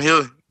 I'm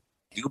here.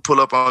 You can pull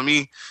up on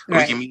me.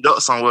 Right. We can meet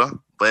up somewhere,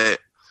 but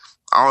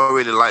I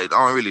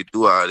don't really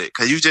do all that,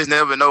 because you just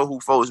never know who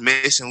folks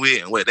messing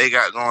with and what they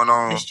got going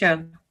on. That's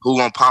true. Who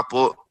gonna pop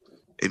up?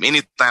 If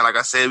anything, like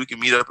I said, we can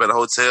meet up at a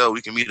hotel.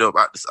 We can meet up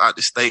out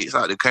the states,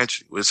 out the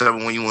country, whichever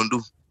one you want to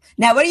do.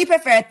 Now, what do you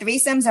prefer,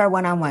 threesomes or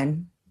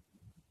one-on-one?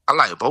 I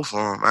like both of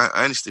them,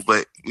 honestly.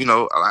 But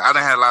I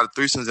done had a lot of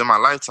threesomes in my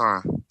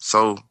lifetime,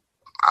 so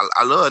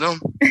I love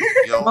them.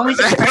 What was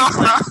your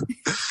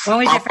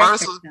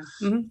first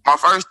threesome? My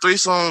first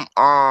threesome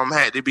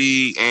had to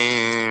be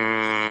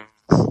in.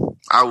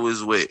 I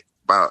was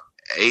about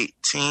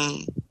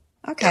 18.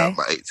 Okay. Yeah,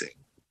 about 18.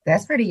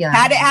 That's pretty young.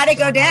 How did it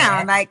go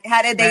down? Like,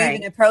 how did they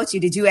even approach you?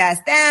 Did you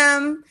ask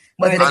them?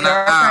 Was it a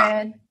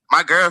girlfriend?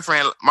 My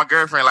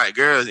girlfriend like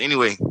girls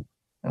anyway.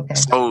 Okay.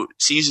 So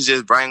she used to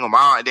just bring them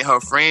out, and then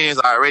her friends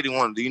already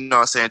wanted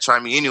to, try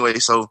me anyway.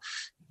 So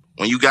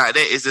when you got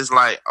that, it's just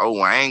like, oh,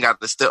 I ain't got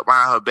to step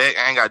behind her back.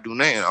 I ain't got to do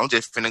nothing. I'm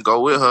just finna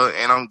go with her,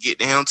 and I'm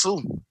getting him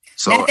too.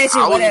 So not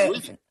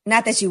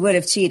that you would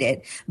have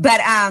cheated, but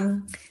I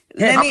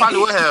probably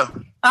would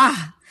have.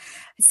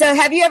 So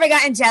have you ever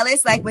gotten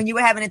jealous, like when you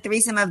were having a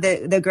threesome of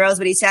the girls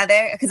with each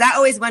other? Because I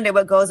always wonder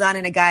what goes on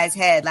in a guy's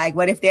head. Like,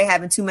 what if they're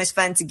having too much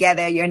fun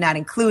together? You're not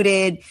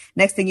included.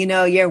 Next thing you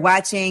know, you're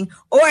watching.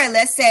 Or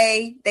let's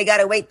say they got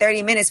to wait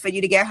 30 minutes for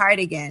you to get hard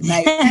again.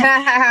 Like,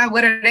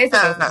 what are they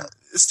supposed to do?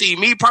 See,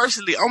 me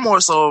personally, I'm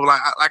more so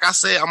like I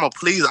said, I'm a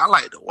pleaser. I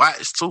like to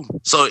watch too.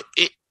 So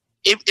it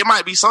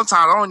might be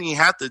sometimes I don't even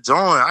have to join.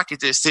 I can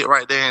just sit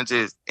right there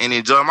and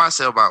enjoy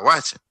myself by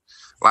watching.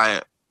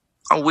 Like,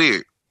 I'm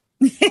weird.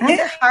 Is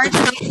it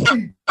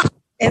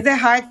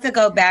hard to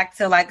go back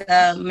to like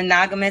a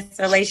monogamous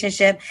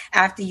relationship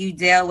after you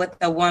deal with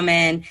a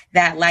woman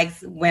that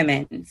likes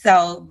women?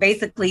 So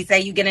basically, say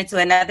you get into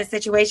another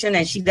situation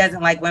and she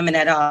doesn't like women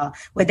at all.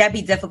 Would that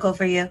be difficult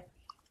for you?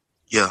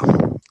 Yeah,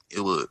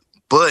 it would.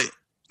 But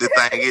the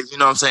thing is, you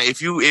know what I'm saying?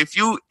 If you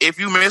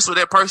mess with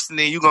that person,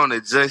 then you're gonna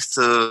adjust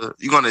to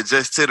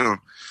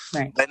them.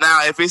 Right. But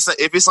now if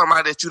it's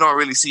somebody that you don't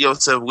really see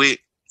yourself with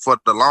for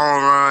the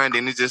long run,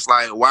 then it's just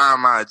like, why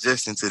am I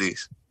adjusting to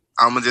this?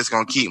 I'm just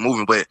going to keep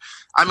moving. But,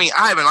 I mean,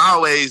 I haven't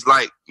always,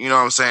 you know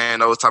what I'm saying,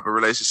 those type of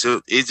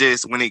relationships. It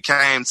just, when it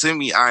came to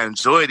me, I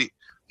enjoyed it.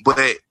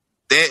 But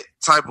that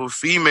type of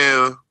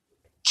female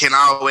can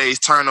always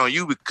turn on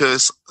you,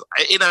 because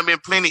it done been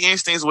plenty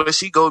instances where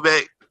she go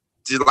back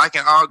to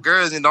liking all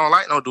girls and don't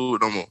like no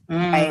dude no more.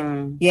 Right.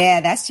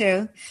 Yeah, that's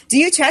true. Do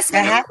you trust me?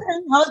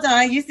 Hold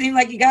on. You seem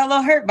like you got a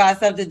little hurt by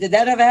something. Did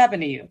that ever happen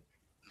to you?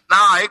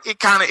 Nah,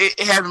 it happened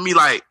to me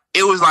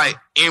it was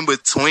in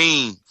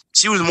between.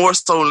 She was more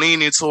so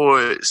leaning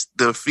towards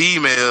the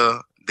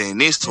female than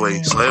this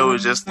way. So it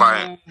was just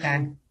like,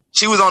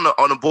 she was on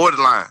the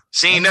borderline.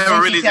 She ain't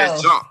never really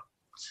just jumped.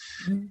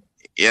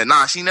 Yeah,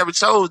 nah, she never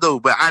chose though.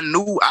 But I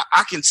knew,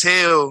 I can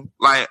tell,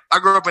 I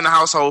grew up in a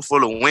household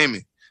full of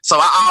women. So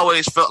I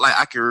always felt like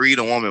I could read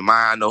a woman's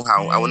mind. I know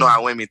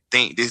how women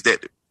think, this,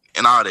 that,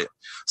 and all that.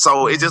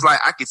 So it's just like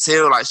I could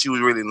tell like she was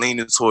really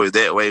leaning towards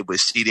that way, but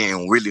she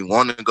didn't really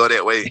want to go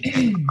that way.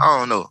 I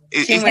don't know.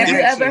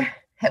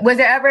 Was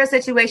there ever a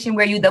situation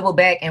where you doubled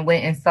back and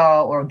went and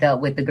saw or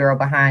dealt with the girl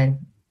behind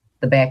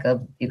the back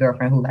of your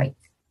girlfriend who liked?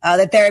 Oh,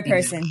 the third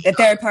person, the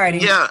third party.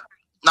 Yeah.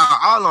 No,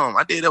 all of them.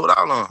 I did that with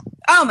all of them.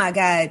 Oh my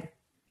God.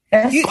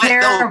 That's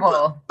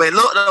terrible. But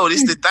look though,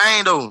 this is the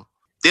thing though.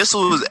 This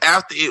was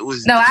after it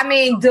was. No, I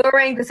mean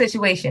during the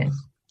situation.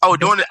 Oh,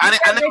 during it. I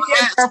never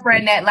had a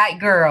girlfriend that liked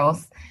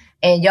girls,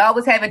 and y'all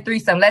was having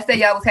threesome. Let's say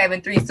y'all was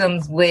having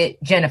threesomes with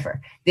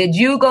Jennifer. Did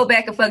you go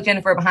back and fuck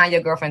Jennifer behind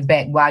your girlfriend's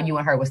back while you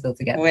and her were still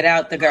together?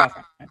 Without the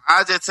girlfriend.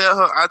 I just tell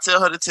her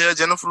to tell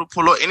Jennifer to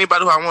pull up.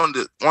 Anybody who I want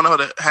her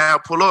to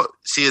have pull up,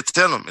 she'll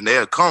tell them and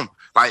they'll come.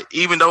 Like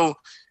even though,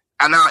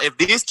 now if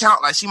this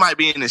count, like she might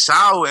be in the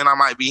shower and I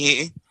might be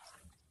hitting.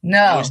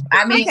 No,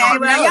 I mean, okay,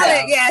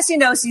 well, yeah, she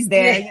knows she's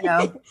there. You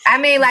know, I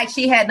mean, like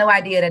she had no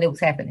idea that it was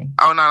happening.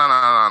 Oh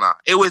no!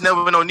 It was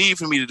never no need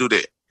for me to do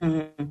that.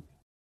 Mm-hmm.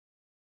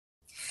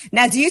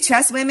 Now, do you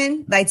trust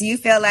women? Like, do you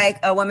feel like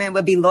a woman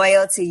would be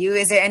loyal to you?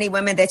 Is there any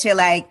woman that you're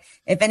like,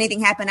 if anything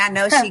happened, I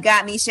know she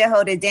got me. She'll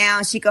hold it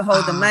down. She could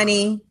hold the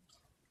money.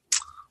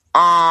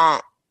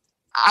 I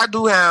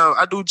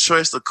do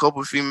trust a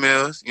couple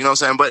females. You know what I'm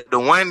saying? But the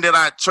one that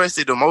I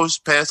trusted the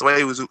most passed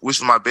away which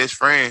was my best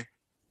friend.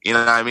 You know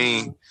what I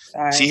mean?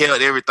 Sorry. She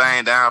held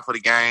everything down for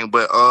the game,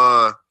 but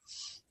I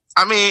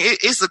mean,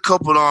 it's a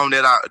couple of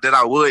them that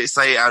I would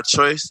say I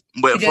trust,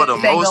 but for the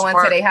most part,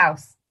 going to their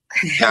house.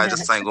 Yeah, I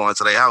just ain't going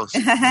to their house.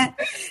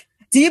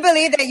 Do you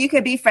believe that you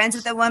could be friends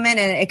with a woman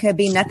and it could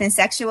be nothing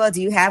sexual? Do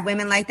you have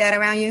women like that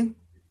around you?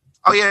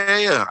 Oh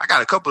yeah. I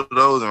got a couple of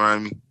those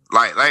around me.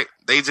 Like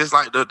they just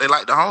like they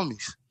like the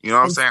homies. You know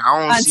what I'm saying?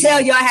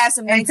 Until y'all have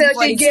some. Until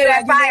she get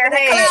that fire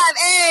head.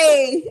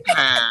 Hey.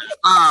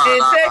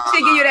 Until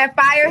she give you that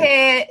fire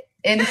head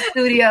in the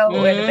studio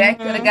or in the back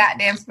of the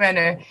goddamn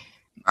sprinter.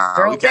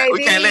 We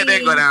can't let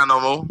that go down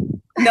no more.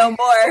 No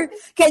more.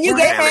 Can you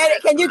get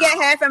head? Can you get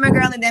head from a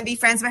girl and then be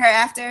friends with her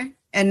after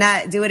and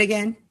not do it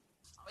again?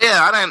 Yeah,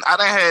 I done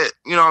had,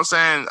 you know what I'm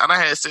saying? I done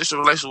had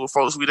sexual relations with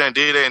folks. We done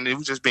did that and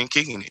we've just been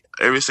kicking it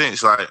ever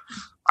since. Like,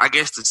 I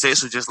guess the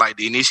sex was just like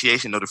the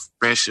initiation of the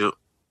friendship.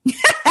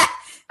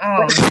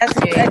 Oh, that's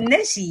an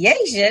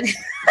initiation.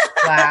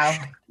 Wow.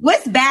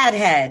 What's bad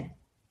head?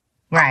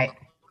 Right.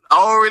 I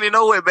don't really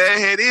know what bad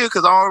head is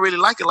because I don't really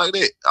like it like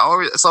that.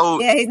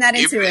 Yeah, he's not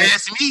into it. If you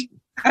ask me.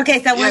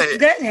 Okay, so what's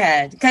good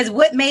head? Because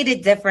what made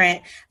it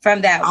different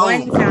from that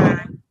one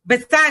time,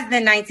 besides the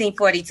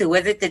 1942?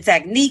 Was it the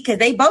technique? Because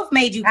they both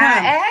made you come.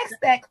 I asked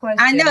that question.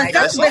 I know,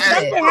 but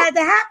something had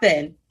to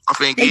happen.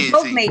 They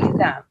both made you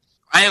come.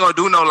 I ain't gonna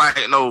do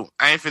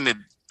I ain't finna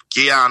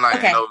get out like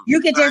okay. You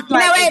can just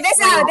like. No, wait, this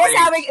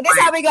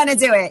how we're gonna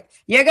do it.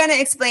 You're gonna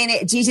explain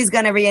it. Gigi's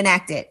gonna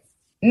reenact it.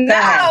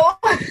 No.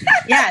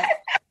 Yes.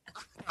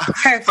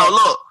 Perfect. So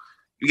look,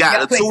 you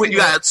got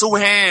two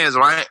hands,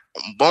 right?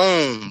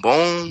 Boom,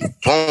 boom,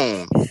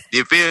 boom.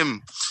 You feel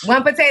me?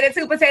 1 potato,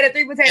 2 potato,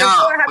 3 potato, 4.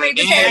 How many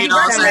potatoes? You know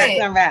what I'm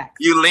saying?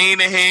 You lean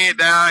the head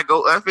down,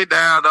 go up and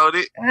down, don't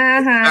it?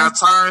 Now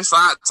turn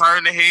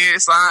the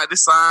head side to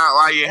side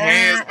while your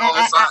hands go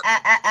inside.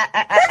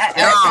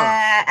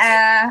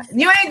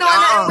 You ain't doing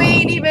nothing. We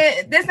ain't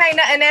even. This ain't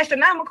nothing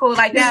astronomical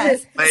like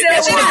that. But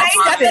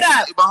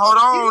hold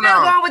on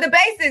now. You're going with the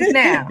basics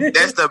now.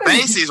 That's the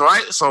basics,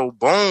 right? So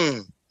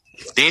boom.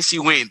 Then she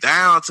went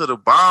down to the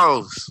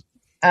balls.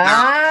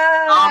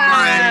 Now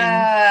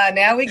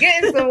we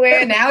getting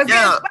somewhere. Now it's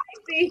getting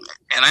spicy.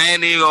 And I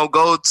ain't even gonna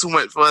go too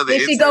much further.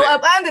 Did she go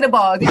up under the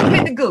ball? Did she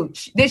hit the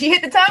gooch? Did she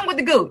hit the tongue with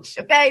the gooch?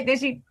 Okay. Did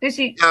she?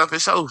 Yeah, for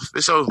sure.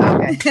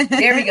 Okay.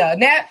 There we go.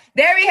 Now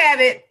there we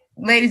have it,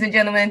 ladies and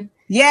gentlemen.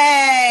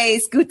 Yay!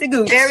 Scoot the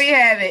gooch. There we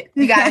have it.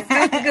 You got to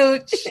scoot the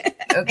gooch.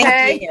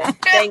 Okay.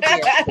 Thank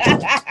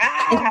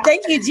you.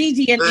 Thank you,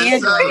 Gigi and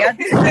Andrew. Y'all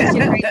did such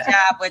a great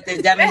job with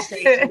the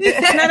demonstration.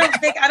 And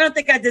I don't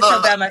think I did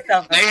so bad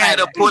myself. They had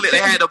to pull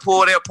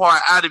that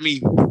part out of me.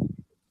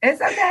 It's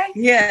okay.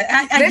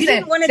 Yeah.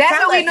 Listen,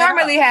 that's what we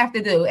normally have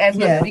to do as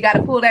women. We got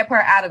to pull that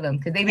part out of them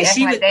because they be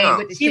acting like they ain't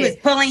with the shit. She was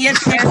pulling your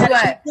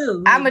hair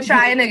too. I'm going to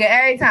try a nigga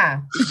every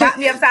time. Pop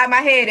me upside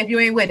my head if you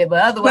ain't with it,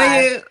 but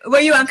otherwise.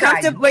 Were you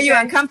uncomfortable? Were you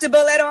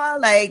uncomfortable at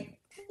all? Like,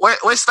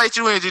 what state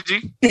you in,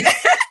 Gigi? She in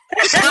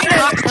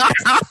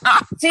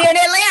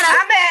Atlanta.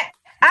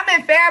 I'm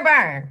in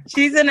Fairburn.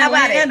 She's in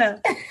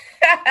Atlanta.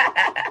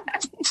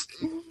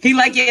 He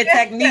like your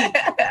technique.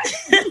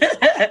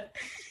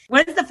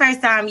 When's the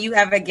first time you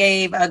ever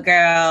gave a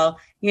girl,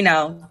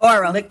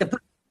 oral? Lick the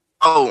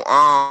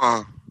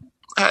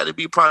it had to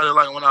be probably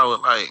like when I was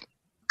like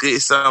good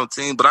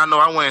 17. But I know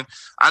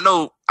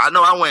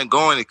I went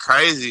going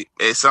crazy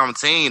at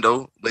 17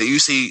 though. But you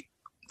see,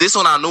 this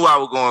one I knew I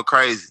was going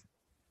crazy.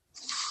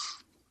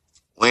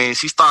 When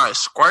she started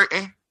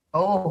squirting.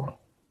 Oh.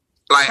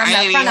 Like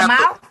from the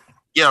mouth?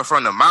 Yeah,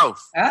 from the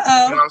mouth.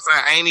 Uh-oh. You know what I'm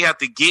saying? I ain't even have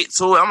to get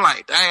to it. I'm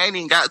like, dang, I ain't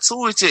even got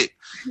to it yet.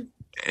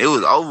 It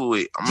was over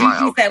with. I'm Gigi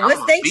like, okay, said, what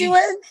state you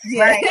in?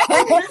 Right.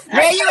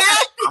 Where you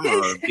at?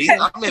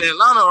 I'm in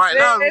Atlanta right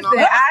now. You know?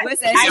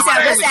 What's the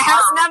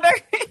house number?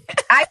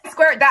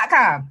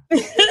 iSquirt.com.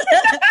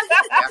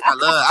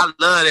 I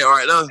love it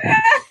right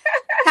there.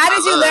 How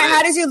did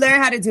you learn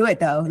how to do it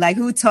though? Like,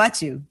 who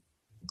taught you?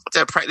 I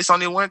just practice on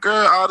this one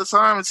girl all the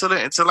time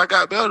until I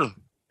got better.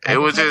 It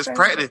was just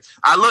practice.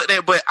 I looked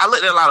at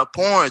a lot of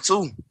porn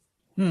too.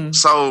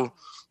 So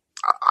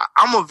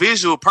I'm a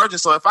visual person.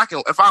 So if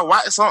I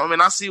watch something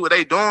and I see what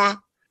they doing,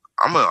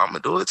 I'm gonna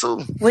do it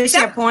too. What's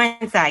your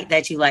porn site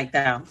that you like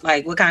though?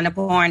 Like what kind of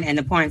porn and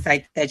the porn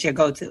site that you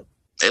go to?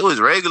 It was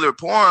regular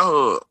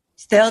Pornhub.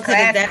 Still to the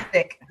death.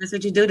 That's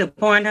what you do, the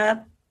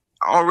Pornhub?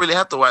 I don't really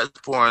have to watch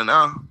porn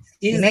now.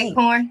 You make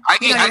porn? I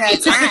get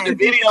the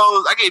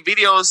videos. I get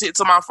videos sent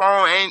to my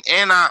phone,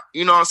 and I,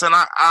 you know what I'm saying.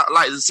 I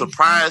like to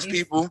surprise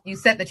people. You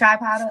set the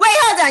tripod up. Wait,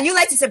 hold on. You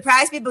like to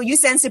surprise people? You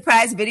send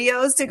surprise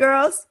videos to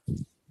girls?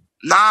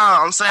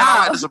 Nah, I'm saying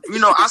I like to. You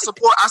know, I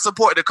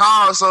support the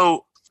cause.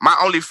 So my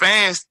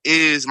OnlyFans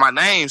is my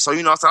name. So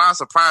you know what I'm saying. I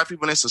surprise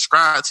people and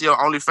subscribe to your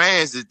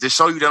OnlyFans to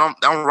show you that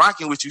I'm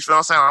rocking with you. You feel what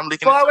I'm saying? I'm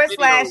looking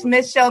 /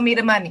 Miss Show Me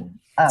the Money.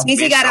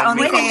 Gigi got an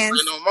OnlyFans.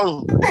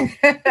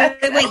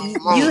 Wait,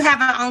 you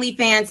have an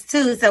OnlyFans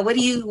too. So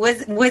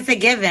what's it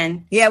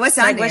giving? Yeah, what's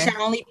on there? What's your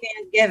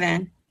OnlyFans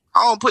giving?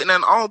 I don't put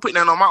nothing on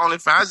my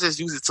OnlyFans. I just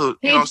use it to,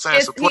 you know what I'm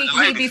saying, support the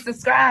ladies. He be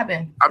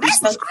subscribing. I be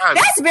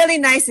subscribing. That's really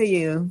nice of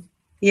you.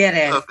 Yeah,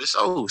 that is. For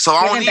sure. So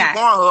I don't need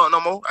Pornhub no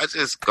more. I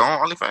just go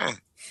on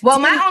OnlyFans. Well,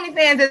 my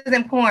OnlyFans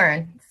isn't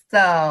porn.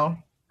 So,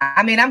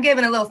 I mean, I'm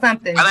giving a little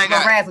something. I ain't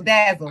got razzle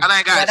dazzle. I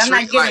ain't got I'm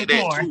not giving like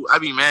that porn. too. I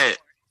be mad.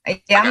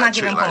 Yeah, I'm not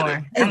giving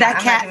porn. Is that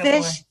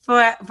catfish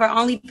for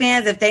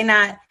OnlyFans if they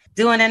not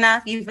doing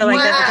enough? You feel like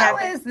that's a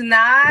catfish? No, it's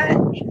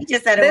not. You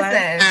just said it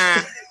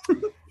was.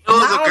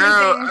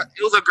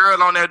 It was a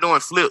girl on there doing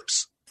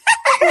flips.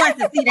 Who wants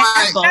to see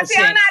that bullshit?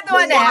 See, I'm not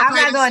doing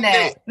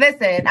that.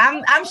 Listen,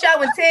 I'm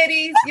showing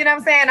titties. You know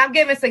what I'm saying? I'm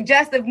giving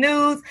suggestive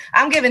nudes.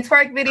 I'm giving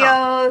twerk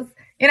videos.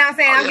 You know what I'm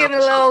saying? I'm giving a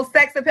little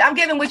sex appeal. I'm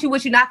giving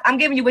I'm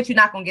giving you what you're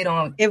not gonna get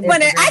on. I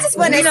just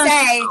want to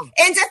say,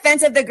 in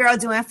defense of the girl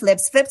doing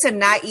flips are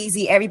not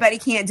easy. Everybody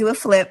can't do a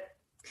flip.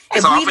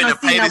 So I'm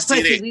finna pay this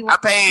titty. I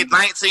paid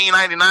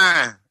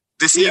 $19.99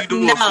 to see you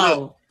do a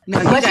flip. No,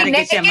 you gotta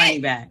get your money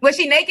back. Was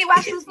she naked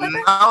while she was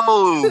flipping?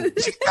 No,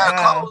 she got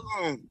clothes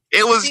on.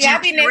 It was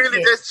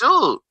really just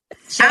jewelry.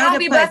 I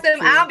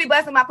don't be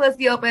busting my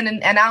pussy open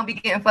and I don't be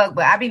getting fucked,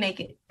 but I be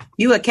naked.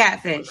 You a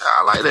catfish.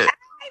 I like that.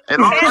 As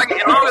long as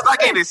I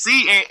get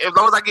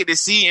to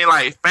see and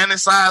like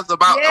fantasize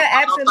about.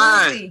 Yeah,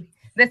 absolutely.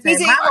 Listen,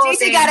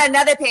 Gigi got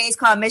another page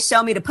called Miss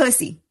Show Me the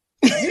Pussy.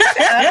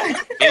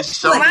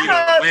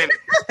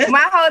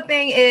 My whole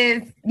thing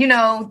is, you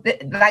know,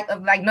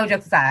 like no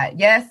jokes aside.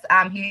 Yes,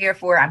 I'm here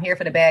for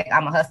the bag.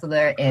 I'm a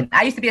hustler, and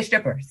I used to be a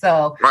stripper,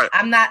 so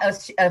I'm not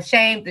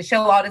ashamed to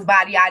show all this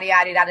body yada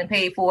yada that I didn't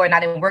pay for and I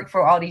didn't work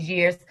for all these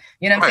years.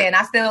 You know what I'm saying?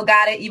 I still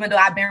got it, even though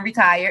I've been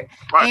retired.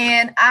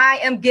 And I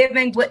am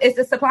giving it's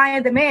a supply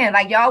and demand.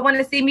 Like, y'all want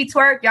to see me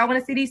twerk? Y'all want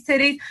to see these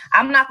titties?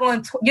 I'm not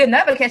going to, you'll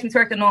never catch me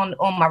twerking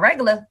on my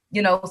regular,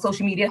 you know,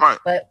 social media.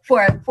 But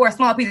for a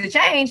small piece of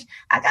change,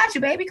 I got you,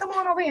 baby. Come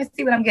on over here and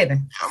see what I'm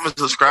giving. I'm going to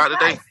subscribe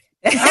today.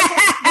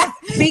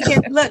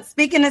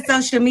 Speaking of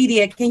social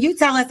media, can you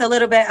tell us a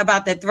little bit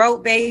about the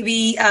Throat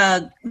Baby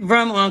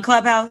room on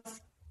Clubhouse?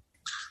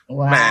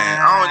 Wow. Man,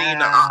 I don't even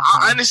know.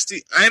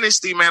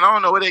 Honestly, man, I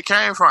don't know where they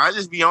came from. I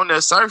just be on there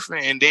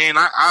surfing, and then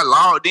I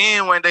logged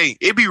in one day.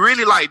 It be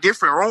really like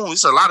different rooms.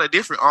 It's a lot of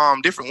different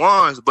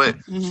ones, but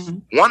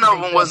one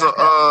of them was they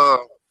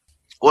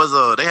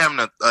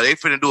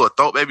finna do a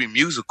Throat Baby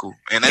musical,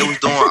 and they was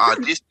doing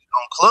auditions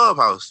on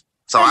Clubhouse.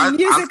 So I had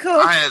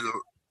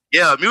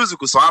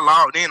musical. So I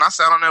logged in. I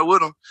sat on there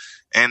with them.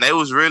 And they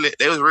was really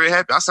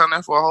happy. I sat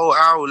there for a whole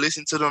hour,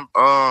 listen to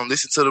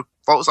the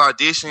folks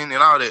audition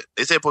and all that.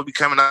 They said it'll be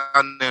coming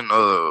out in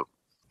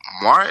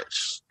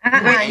March.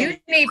 You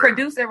need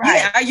producer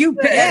rights. Yeah, are you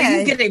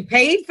getting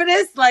paid for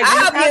this? Like,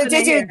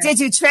 did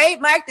you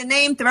trademark the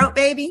name Throat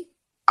Baby?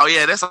 Oh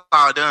yeah, that's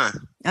all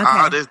done. Okay.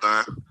 All this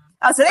done.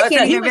 Oh, so they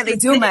can't even really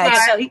do much.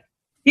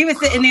 He was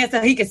sitting there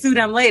so he could sue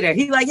them later.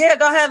 He's like, yeah,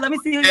 go ahead, let me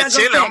see who y'all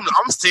go.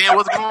 I'm seeing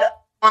what's going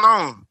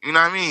on. You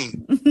know what I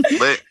mean?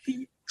 But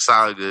it's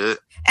all good.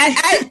 And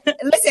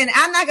listen,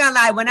 I'm not gonna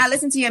lie. When I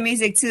listen to your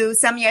music too,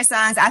 some of your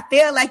songs, I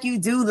feel like you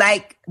do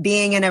like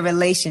being in a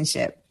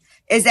relationship.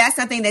 Is that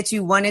something that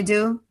you want to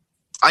do?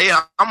 Oh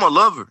yeah, I'm a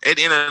lover. At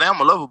the end of the day, I'm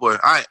a lover boy.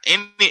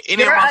 Any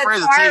you're of my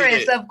friends will tell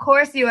you that. Of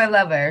course, you're a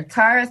lover.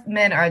 Taurus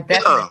men are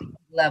definitely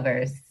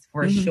lovers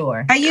for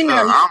sure. How you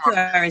know you're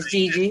Taurus,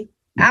 Gigi?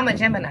 I'm a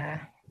Gemini.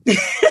 I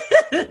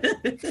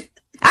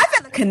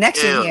feel a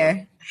connection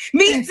here.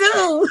 Me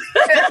too.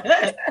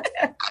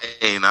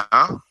 Hey,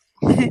 nah.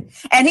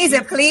 And he's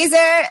a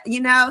pleaser, you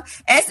know.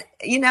 As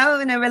you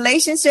know, in a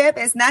relationship,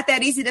 it's not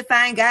that easy to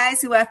find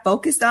guys who are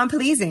focused on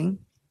pleasing.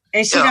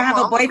 And she don't have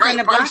a boyfriend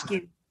to block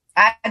you.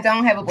 I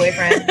don't have a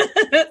boyfriend.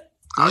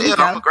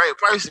 I'm a great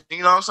person. You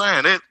know what I'm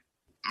saying? That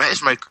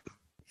matchmaker.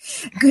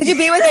 Could you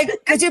be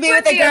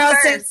with a girl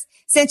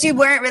since you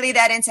weren't really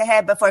that into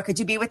head before? Could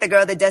you be with a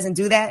girl that doesn't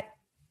do that?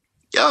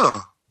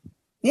 Yeah.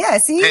 Yeah,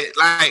 see?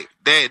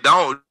 That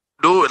don't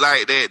do it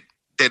like that.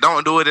 They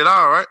don't do it at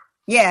all, right?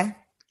 Yeah.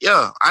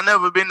 Yeah. I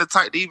never been the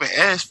type to even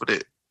ask for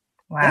that.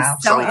 Wow.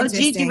 So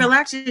Gigi,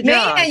 relax your jaw. Me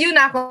and you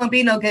not gonna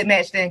be no good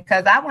match then,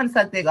 because I want to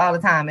suck dick all the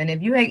time. And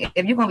if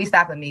you're gonna be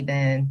stopping me,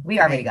 then we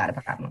already got a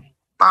problem.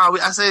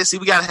 I said, see,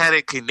 we gotta have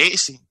that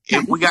connection.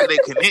 If we got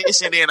that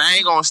connection, then I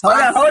ain't gonna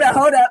stop. Hold up.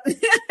 Hold on.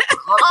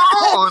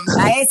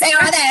 I ain't saying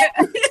all that.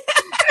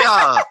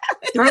 Yeah.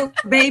 Throat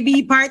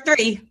Baby Part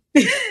 3.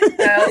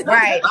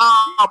 Right.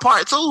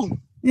 Part 2.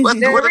 What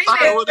The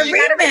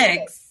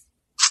remix.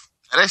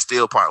 That's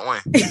still part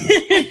 1.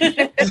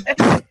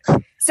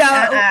 So,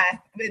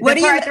 what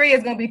do part 3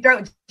 is going to be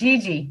Throat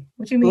Gigi.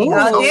 What you mean?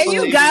 Oh, there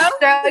you go.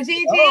 Throat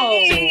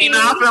Gigi. You know,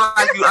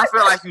 I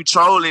feel like you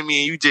trolling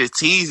me and you just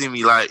teasing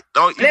me. Like,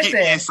 don't you get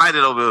me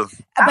excited over here.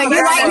 But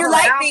you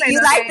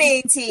like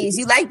being teased.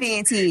 You like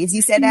being teased.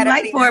 You said that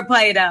already. Like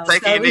foreplay though.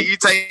 You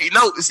take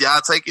notes. Y'all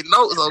taking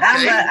notes,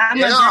 okay? I'm a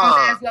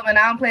grown-ass woman.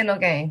 I don't play no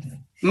games.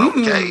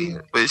 Okay,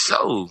 for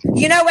sure.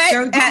 You know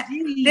what?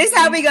 This is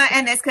how we're going to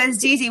end this, because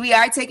Gigi, we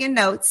are taking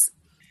notes.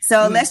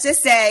 So let's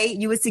just say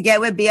you was to get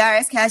with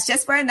BRS Cash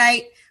just for a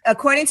night.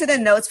 According to the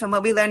notes from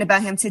what we learned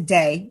about him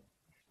today,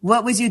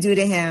 what would you do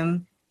to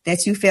him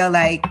that you feel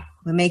like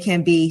would make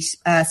him be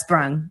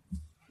sprung?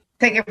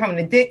 Take it from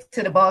the dick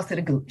to the balls to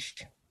the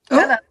gooch.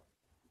 Hello.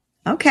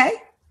 Okay.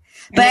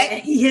 But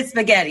his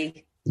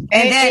spaghetti.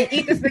 And then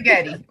eat the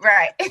spaghetti.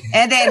 Right.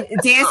 And then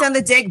dance on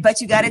the dick,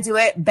 but you got to do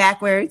it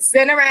backwards.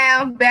 Spin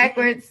around,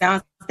 backwards.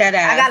 Bounce that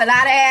ass. I got a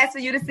lot of ass for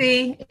you to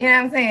see. You know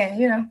what I'm saying?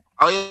 You know.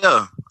 Oh,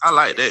 yeah. I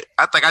like that.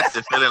 I think I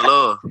just fell in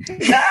love.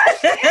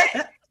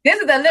 This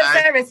is a lip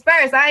service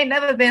first. I ain't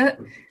never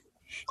been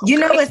you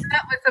know what's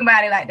up with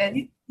somebody like that.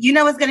 You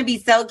know what's going to be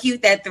so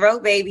cute? That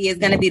Throat Baby is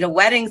going to be the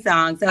wedding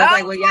song. So it's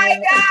like, well,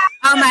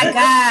 oh my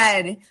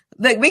God.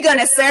 Look, we're going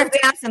to serve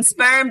down some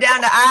sperm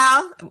down the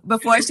aisle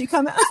before she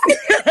come out.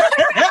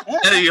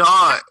 That'll be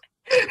hard.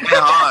 That's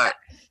hard.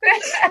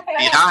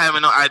 Y'all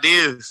having no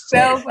ideas.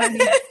 So funny.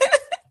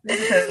 This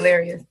is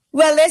hilarious.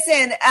 Well,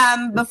 listen,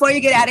 before you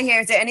get out of here,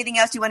 is there anything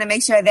else you want to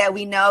make sure that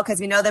we know? Because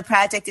we know the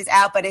project is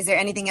out, but is there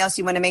anything else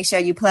you want to make sure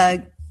you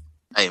plug?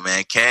 Hey,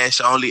 man, Cash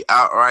only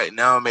out right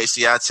now. Make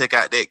sure y'all check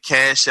out that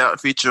Cash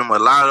Out featuring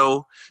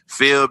Mulatto,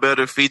 Feel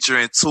Better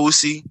featuring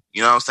Tusi.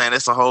 You know what I'm saying?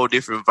 That's a whole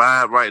different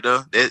vibe right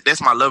there.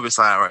 That's my lover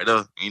side right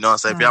there. You know what I'm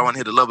saying? If y'all want to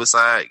hit the lover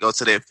side, go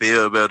to that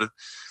Feel Better.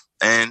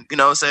 And, you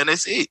know what I'm saying?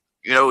 That's it.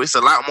 You know, it's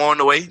a lot more on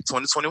the way,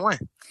 2021.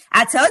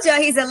 I told you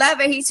he's a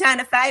lover. He's trying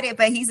to fight it,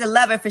 but he's a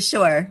lover for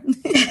sure.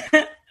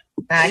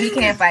 Nah, he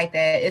can't fight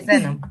that. It's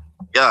in him.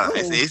 Yeah,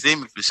 it's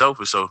in me for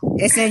sure.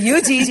 It's in you,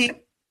 Gigi.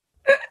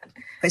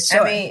 For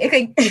sure. I mean, it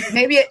can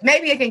maybe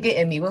it can get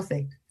in me. We'll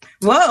see.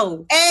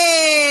 Whoa.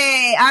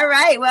 Hey, all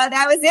right. Well,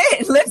 that was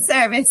it. Lip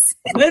service.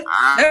 Lip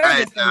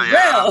service for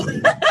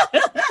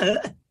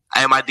real.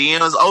 Hey, my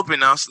DM's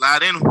open now.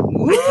 Slide in.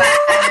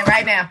 Slide in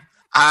right now.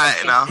 All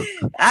right, now.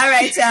 All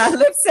right, y'all.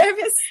 Lip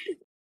service.